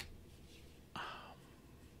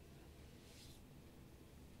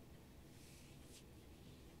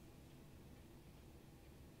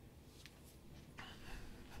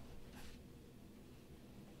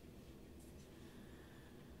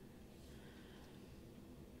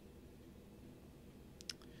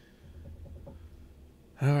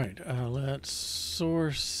 All right, let's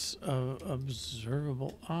source of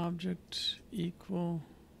observable object equal.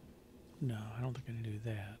 No, I don't think I can do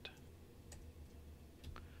that.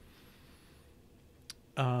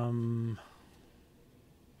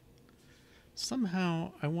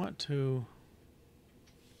 Somehow I want to.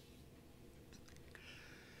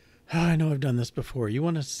 I know I've done this before. You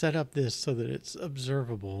want to set up this so that it's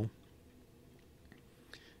observable,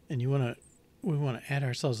 and we want to add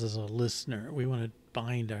ourselves as a listener. We want to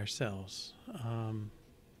bind ourselves.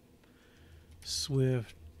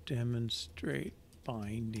 Swift demonstrate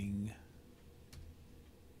binding.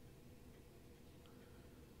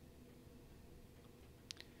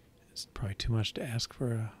 It's probably too much to ask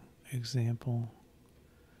for a example.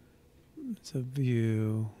 It's a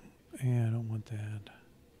view. Yeah, I don't want that.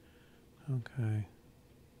 Okay.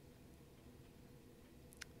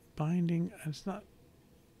 Binding, it's not.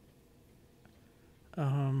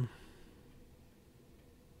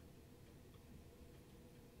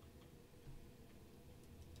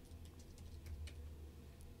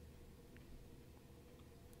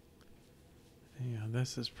 Yeah,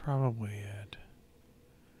 this is probably it.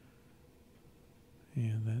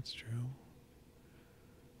 Yeah, that's true.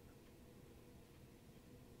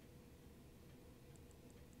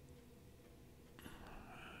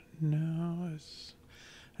 No,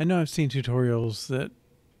 I know I've seen tutorials that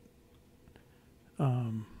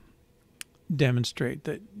demonstrate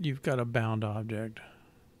that you've got a bound object.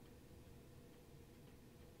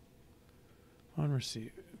 On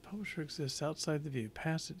receive, publisher exists outside the view.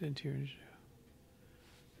 Pass it into your.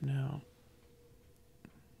 No.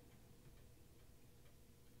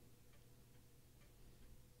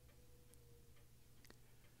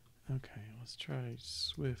 Okay, let's try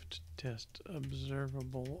Swift test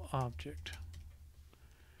observable object.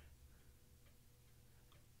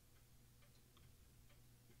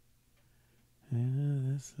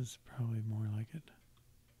 This is probably more like it.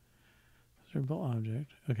 Observable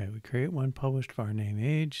object. Okay, we create one published var name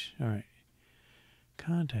age. All right.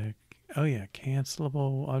 Contact. Oh yeah,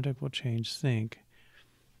 cancelable object will change sync.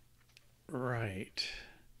 Right.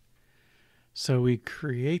 So we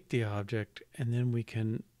create the object and then we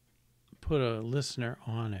can put a listener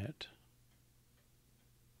on it.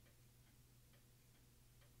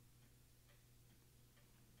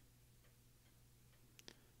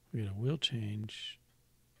 We get a will change.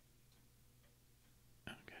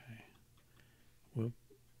 Okay. We'll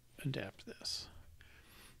adapt this.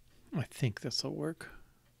 I think this will work.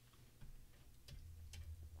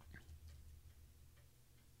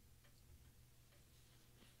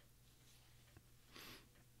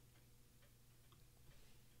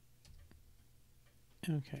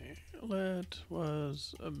 Okay, let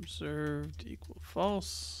was observed equal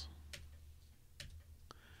false.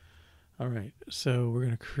 All right, so we're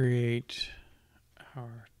going to create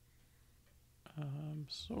our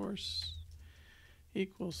source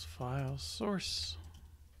equals file source.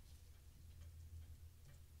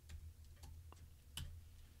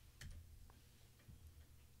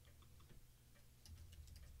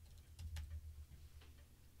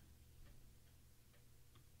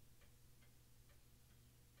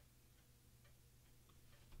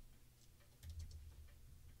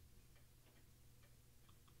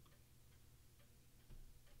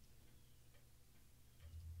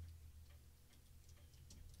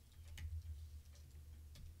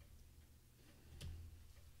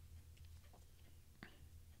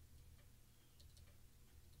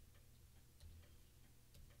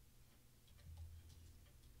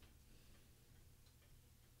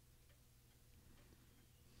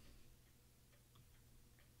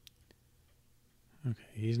 Okay,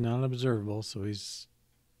 he's not observable, so he's,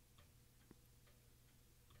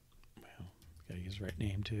 well, gotta use the right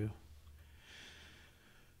name too.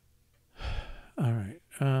 All right,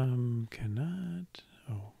 cannot,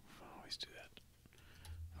 oh, always do that.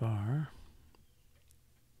 Var.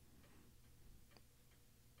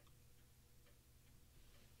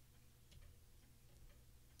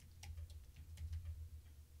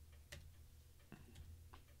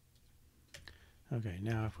 Okay,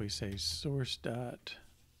 now if we say source dot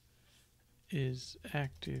is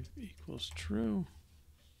active equals true.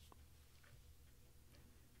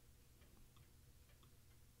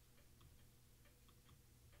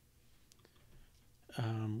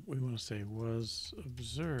 We want to say was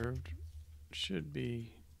observed should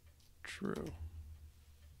be true.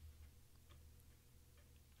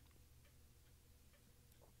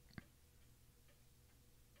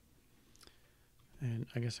 And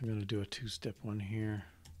I guess I'm going to do a two-step one here.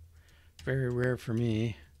 Very rare for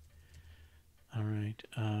me. All right.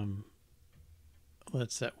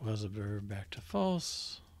 Let's set was observed back to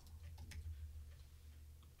false.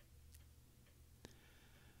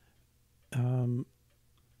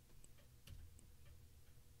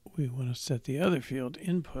 We want to set the other field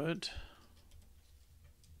input.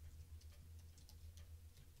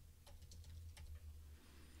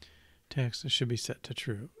 Text should be set to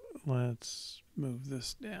true. Let's move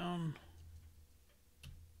this down.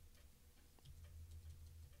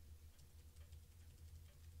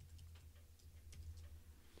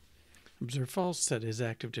 Observe false, set is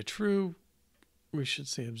active to true. We should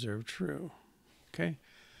say observe true. Okay.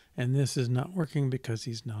 And this is not working because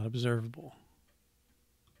he's not observable.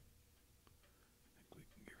 I think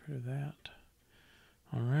we can get rid of that.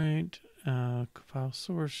 All right. File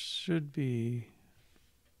source should be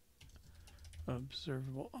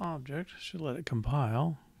observable object. Should let it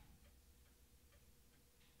compile.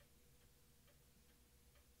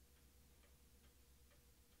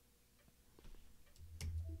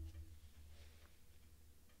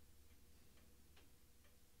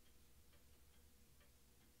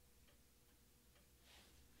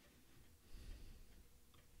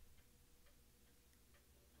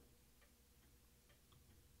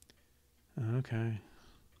 Okay.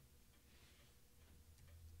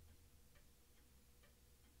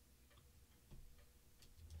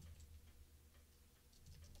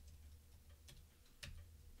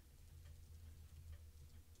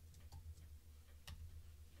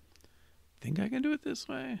 Think I can do it this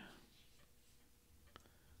way?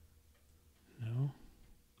 No.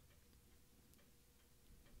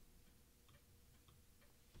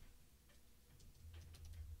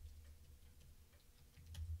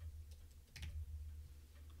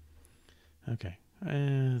 Okay.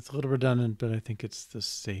 It's a little redundant, but I think it's the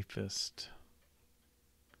safest.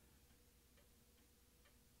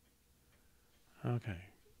 Okay.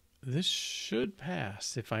 This should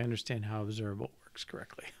pass if I understand how observable works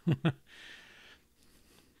correctly.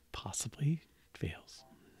 Possibly fails.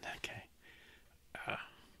 Okay.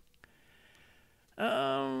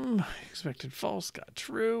 Expected false got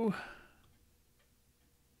true.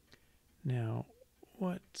 Now,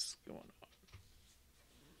 what's going on?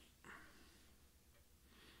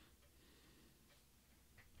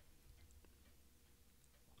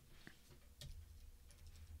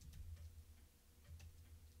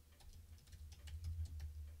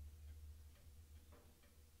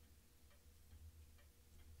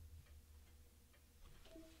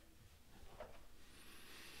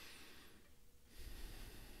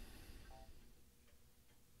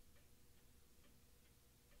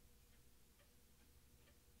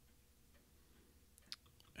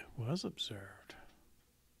 It was observed.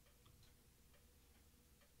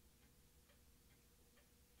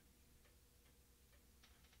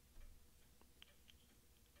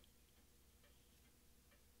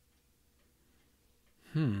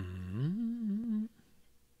 Do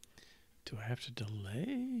I have to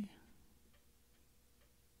delay?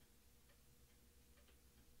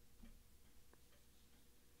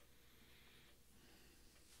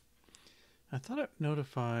 I thought it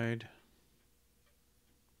notified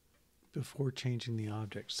before changing the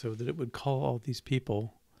object so that it would call all these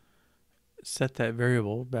people, set that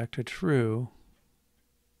variable back to true.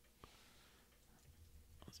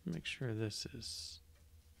 Let's make sure this is...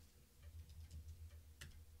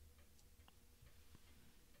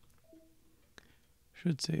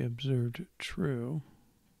 Should say observed true.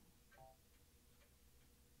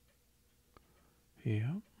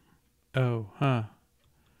 Yeah. Oh, huh.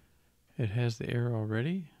 It has the error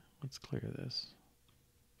already? Let's clear this.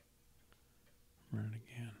 Run it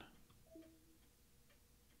again.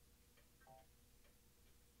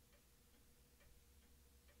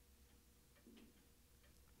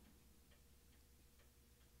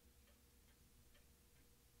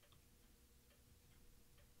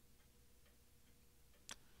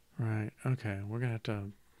 Right, okay, we're gonna have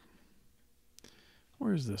to...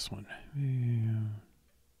 Where's this one?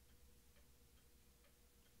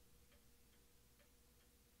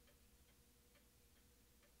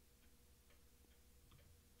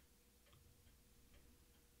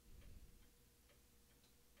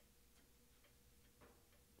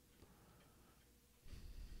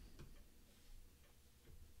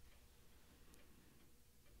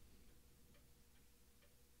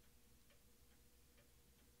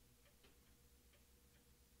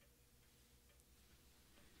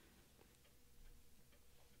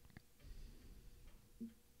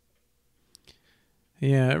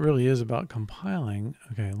 Yeah, it really is about compiling.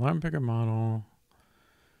 Okay, alarm picker model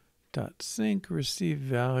dot sync receive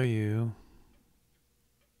value.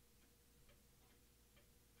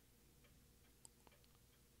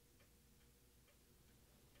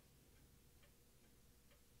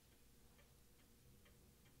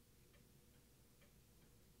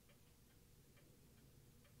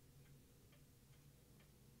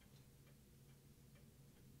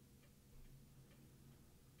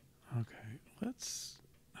 Okay, let's...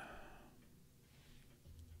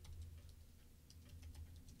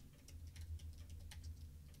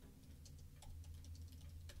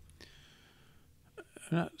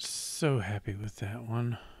 I'm not so happy with that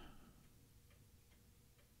one.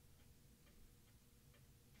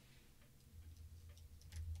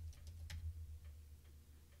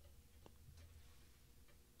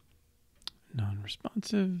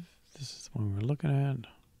 Non-responsive. This is the one we're looking at.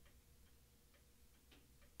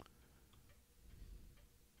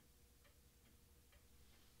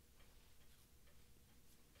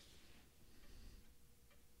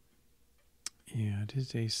 Yeah, it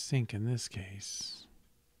is async in this case.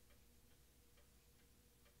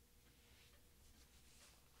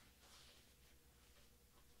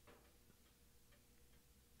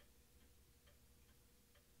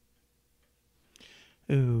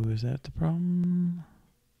 Ooh, is that the problem?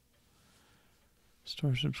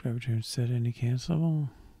 Store subscriber terms set any cancelable?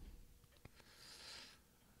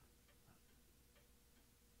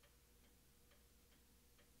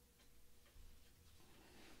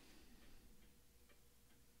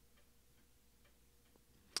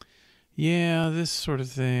 Yeah, this sort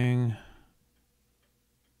of thing.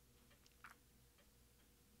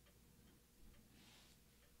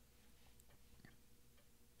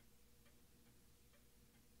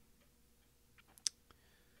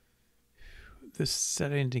 This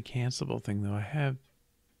set into cancelable thing, though, I have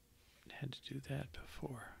had to do that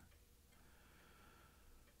before.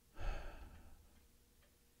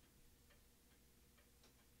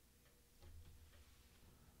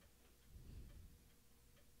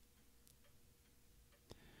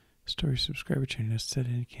 Story subscriber chain is set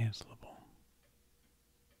into cancelable.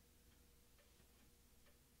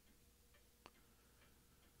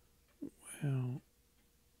 Well,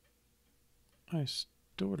 I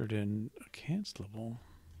stored it in a cancelable.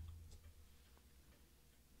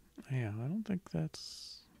 Yeah, I don't think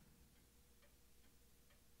that's...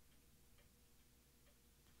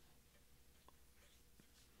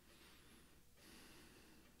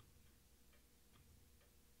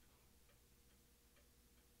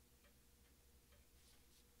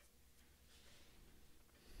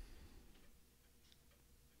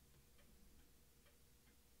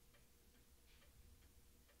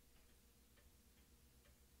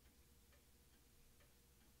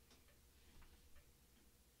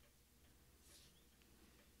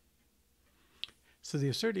 So the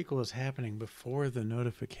assert equal is happening before the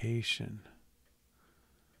notification,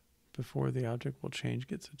 before the object will change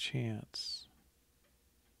gets a chance.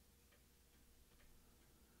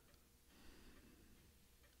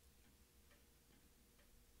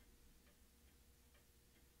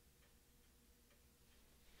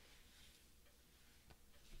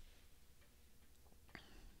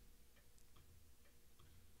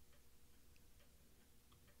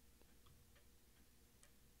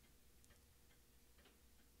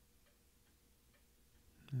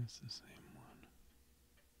 That's the same one.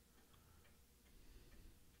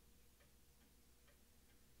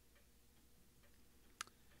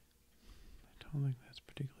 I don't think that's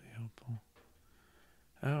particularly helpful.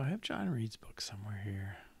 Oh, I have John Reed's book somewhere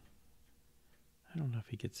here. I don't know if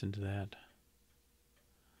he gets into that.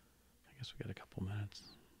 I guess we got a couple minutes.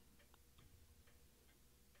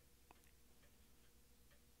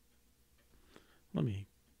 Let me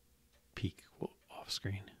peek off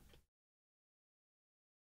screen.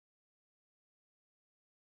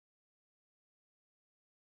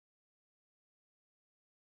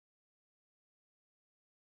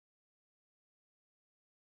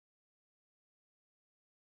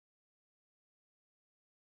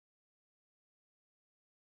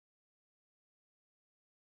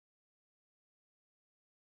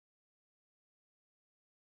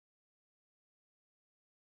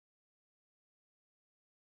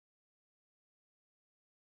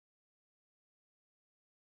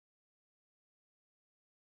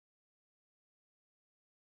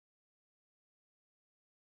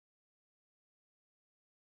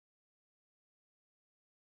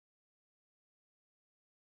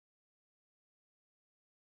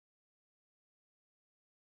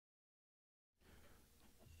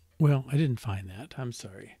 Well, I didn't find that. I'm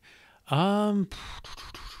sorry.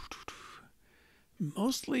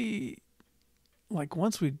 Mostly, like,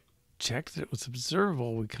 once we checked that it was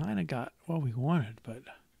observable, we kind of got what we wanted, but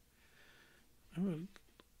I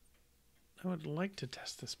would like to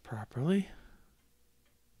test this properly.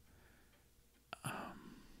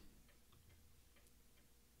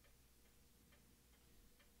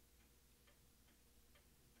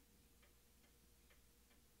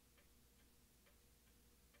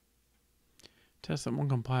 Test that won't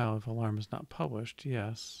compile if alarm is not published.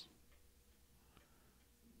 Yes.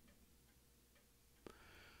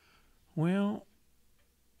 Well,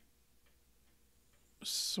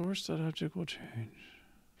 source.object will change.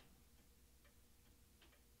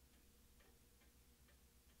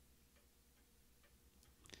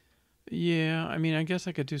 Yeah, I mean, I guess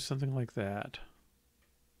I could do something like that.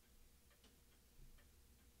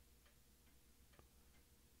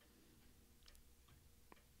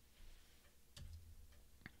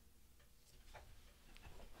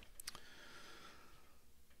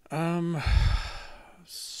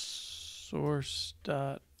 Source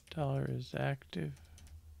dot dollar is active.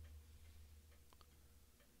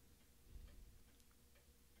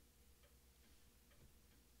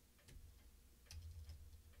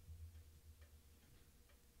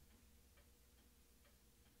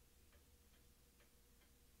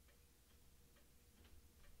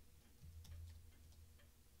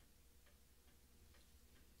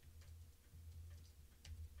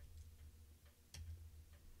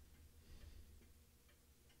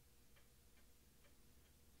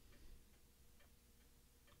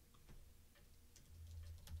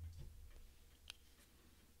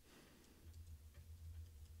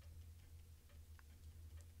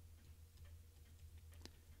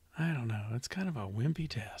 I don't know. It's kind of a wimpy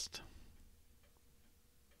test.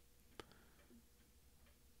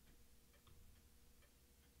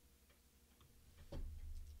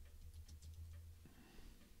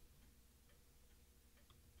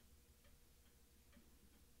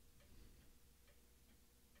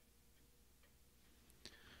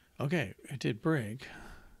 Okay, it did break.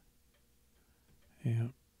 Yeah.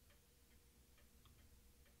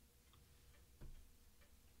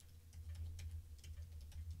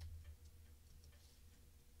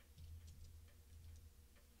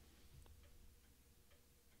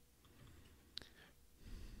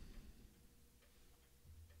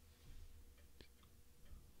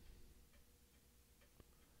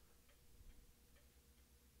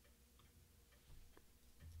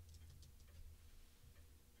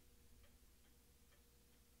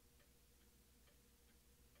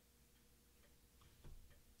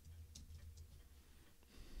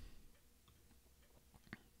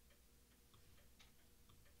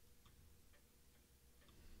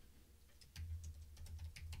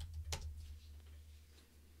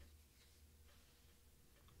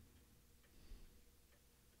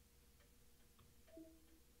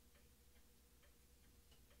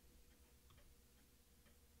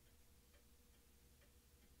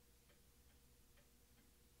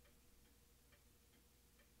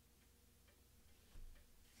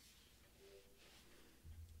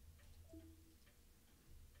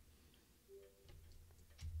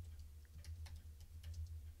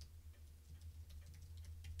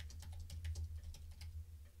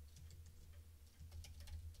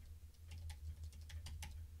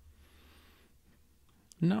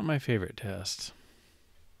 Not my favorite test.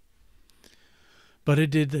 But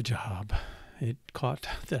it did the job. It caught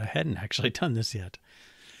that I hadn't actually done this yet.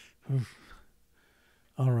 Oof.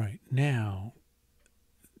 All right, now,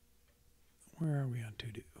 where are we on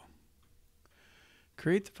to do?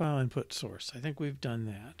 Create the file input source. I think we've done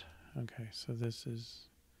that. Okay, so this is,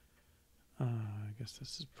 I guess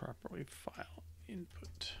this is properly file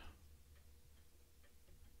input.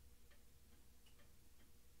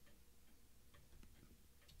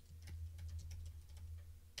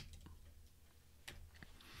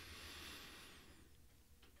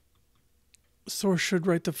 Source should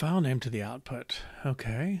write the file name to the output.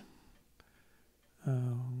 Okay. I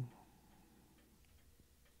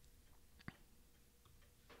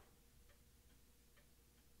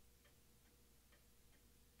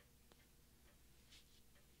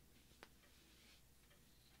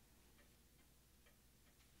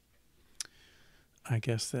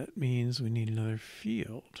guess that means we need another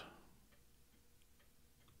field.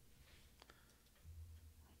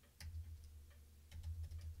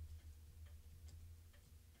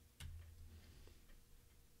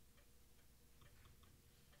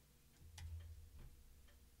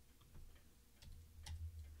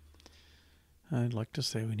 I'd like to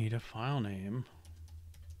say we need a file name.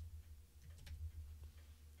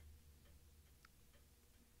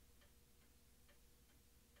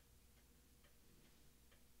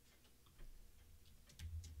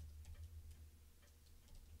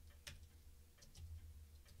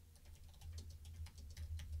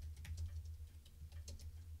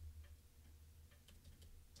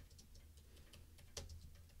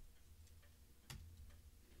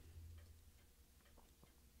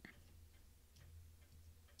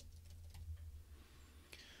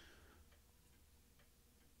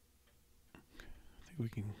 I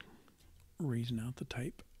think we can reason out the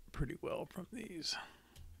type pretty well from these.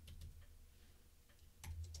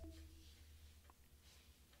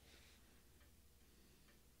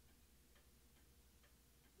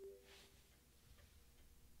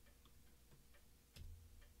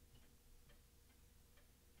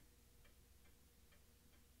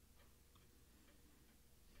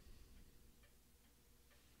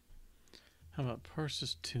 How about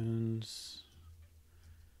parses tunes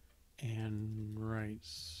and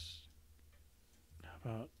writes? How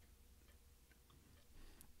about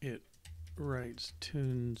it writes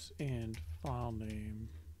tunes and file name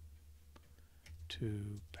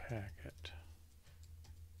to packet?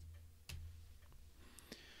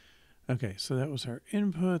 Okay, so that was our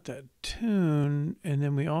input, that tune, and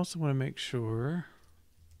then we also want to make sure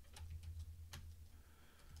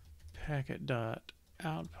packet dot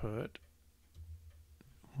output.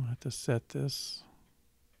 We'll have to set this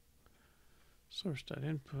source dot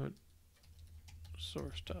input,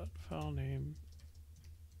 source dot file name.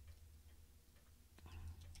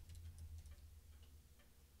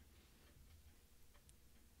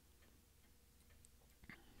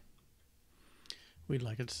 We'd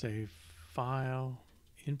like it to say file,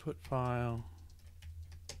 input file.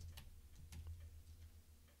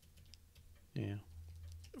 Yeah.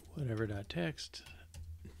 whatever.text,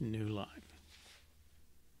 new line.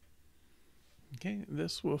 Okay,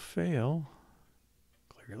 this will fail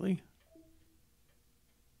clearly.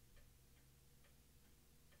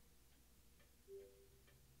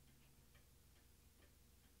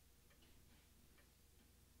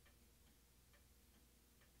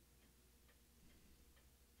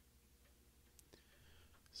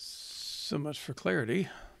 So much for clarity.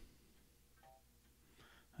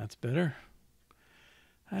 That's better.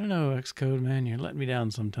 I don't know, Xcode, man. You're letting me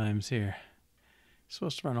down sometimes here. You're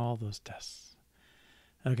supposed to run all those tests.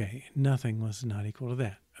 Okay, nothing was not equal to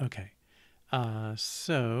that. Okay.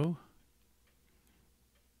 So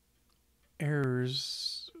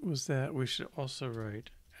errors was that we should also write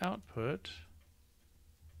output.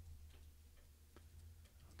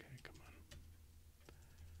 Okay, come on.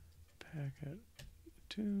 Packet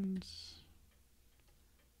tunes.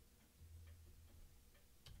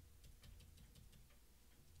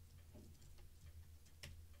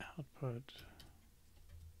 Output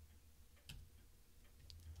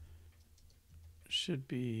should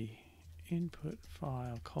be input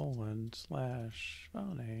file : /filename.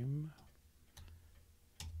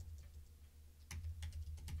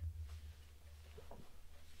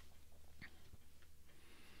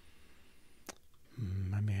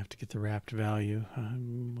 I may have to get the wrapped value.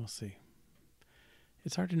 We'll see.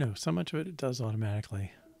 It's hard to know. So much of it does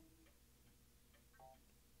automatically.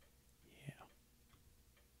 Yeah.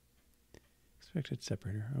 Expected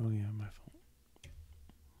separator. Oh yeah, my fault.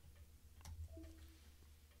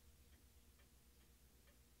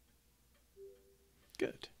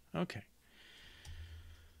 Good. Okay.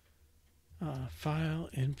 File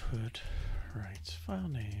input writes file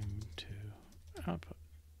name to output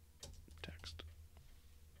text.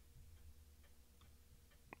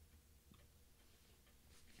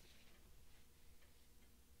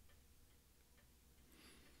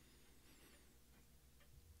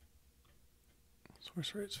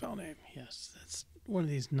 Source writes file name. Yes, that's one of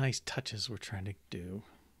these nice touches we're trying to do.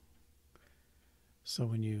 So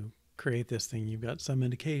when you create this thing, you've got some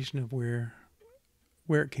indication of where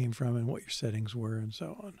it came from and what your settings were and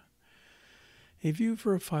so on. A view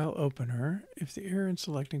for a file opener. If the error in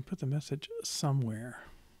selecting, put the message somewhere.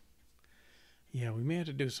 Yeah, we may have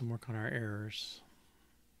to do some work on our errors.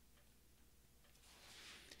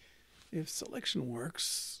 If selection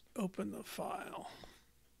works, open the file.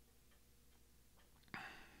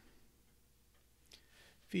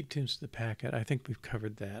 Feed tunes to the packet. I think we've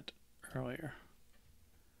covered that earlier.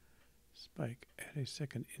 Spike, add a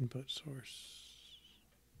second input source.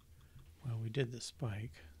 Well, we did the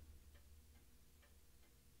spike.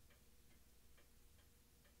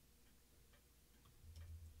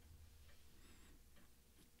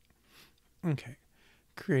 Okay,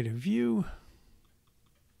 create a view.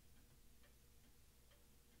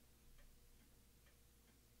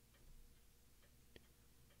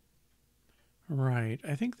 Right,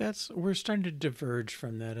 I think we're starting to diverge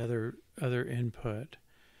from that other input.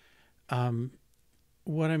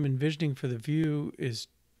 What I'm envisioning for the view is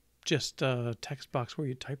just a text box where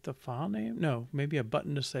you type the file name. No, maybe a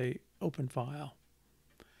button to say open file.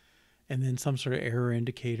 And then some sort of error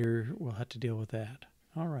indicator. We'll have to deal with that.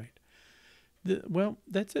 All right. Well,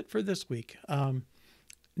 that's it for this week.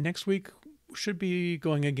 Next week should be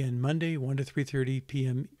going again Monday, 1 to 3:30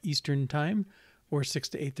 p.m. Eastern Time, or 6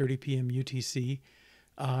 to 8:30 p.m. UTC.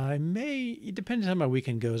 It depends on how my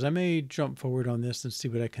weekend goes. I may jump forward on this and see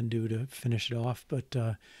what I can do to finish it off. But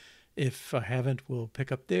if I haven't, we'll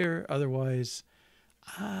pick up there. Otherwise,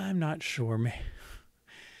 I'm not sure.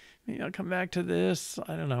 Maybe I'll come back to this.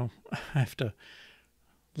 I don't know. I have to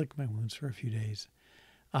lick my wounds for a few days.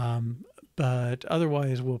 But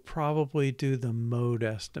otherwise, we'll probably do the mode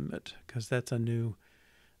estimate because that's a new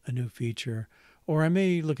feature. Or I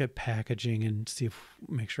may look at packaging and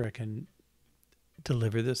make sure I can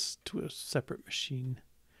deliver this to a separate machine.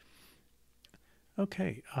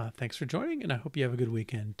 Okay, thanks for joining, and I hope you have a good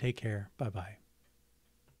weekend. Take care. Bye-bye.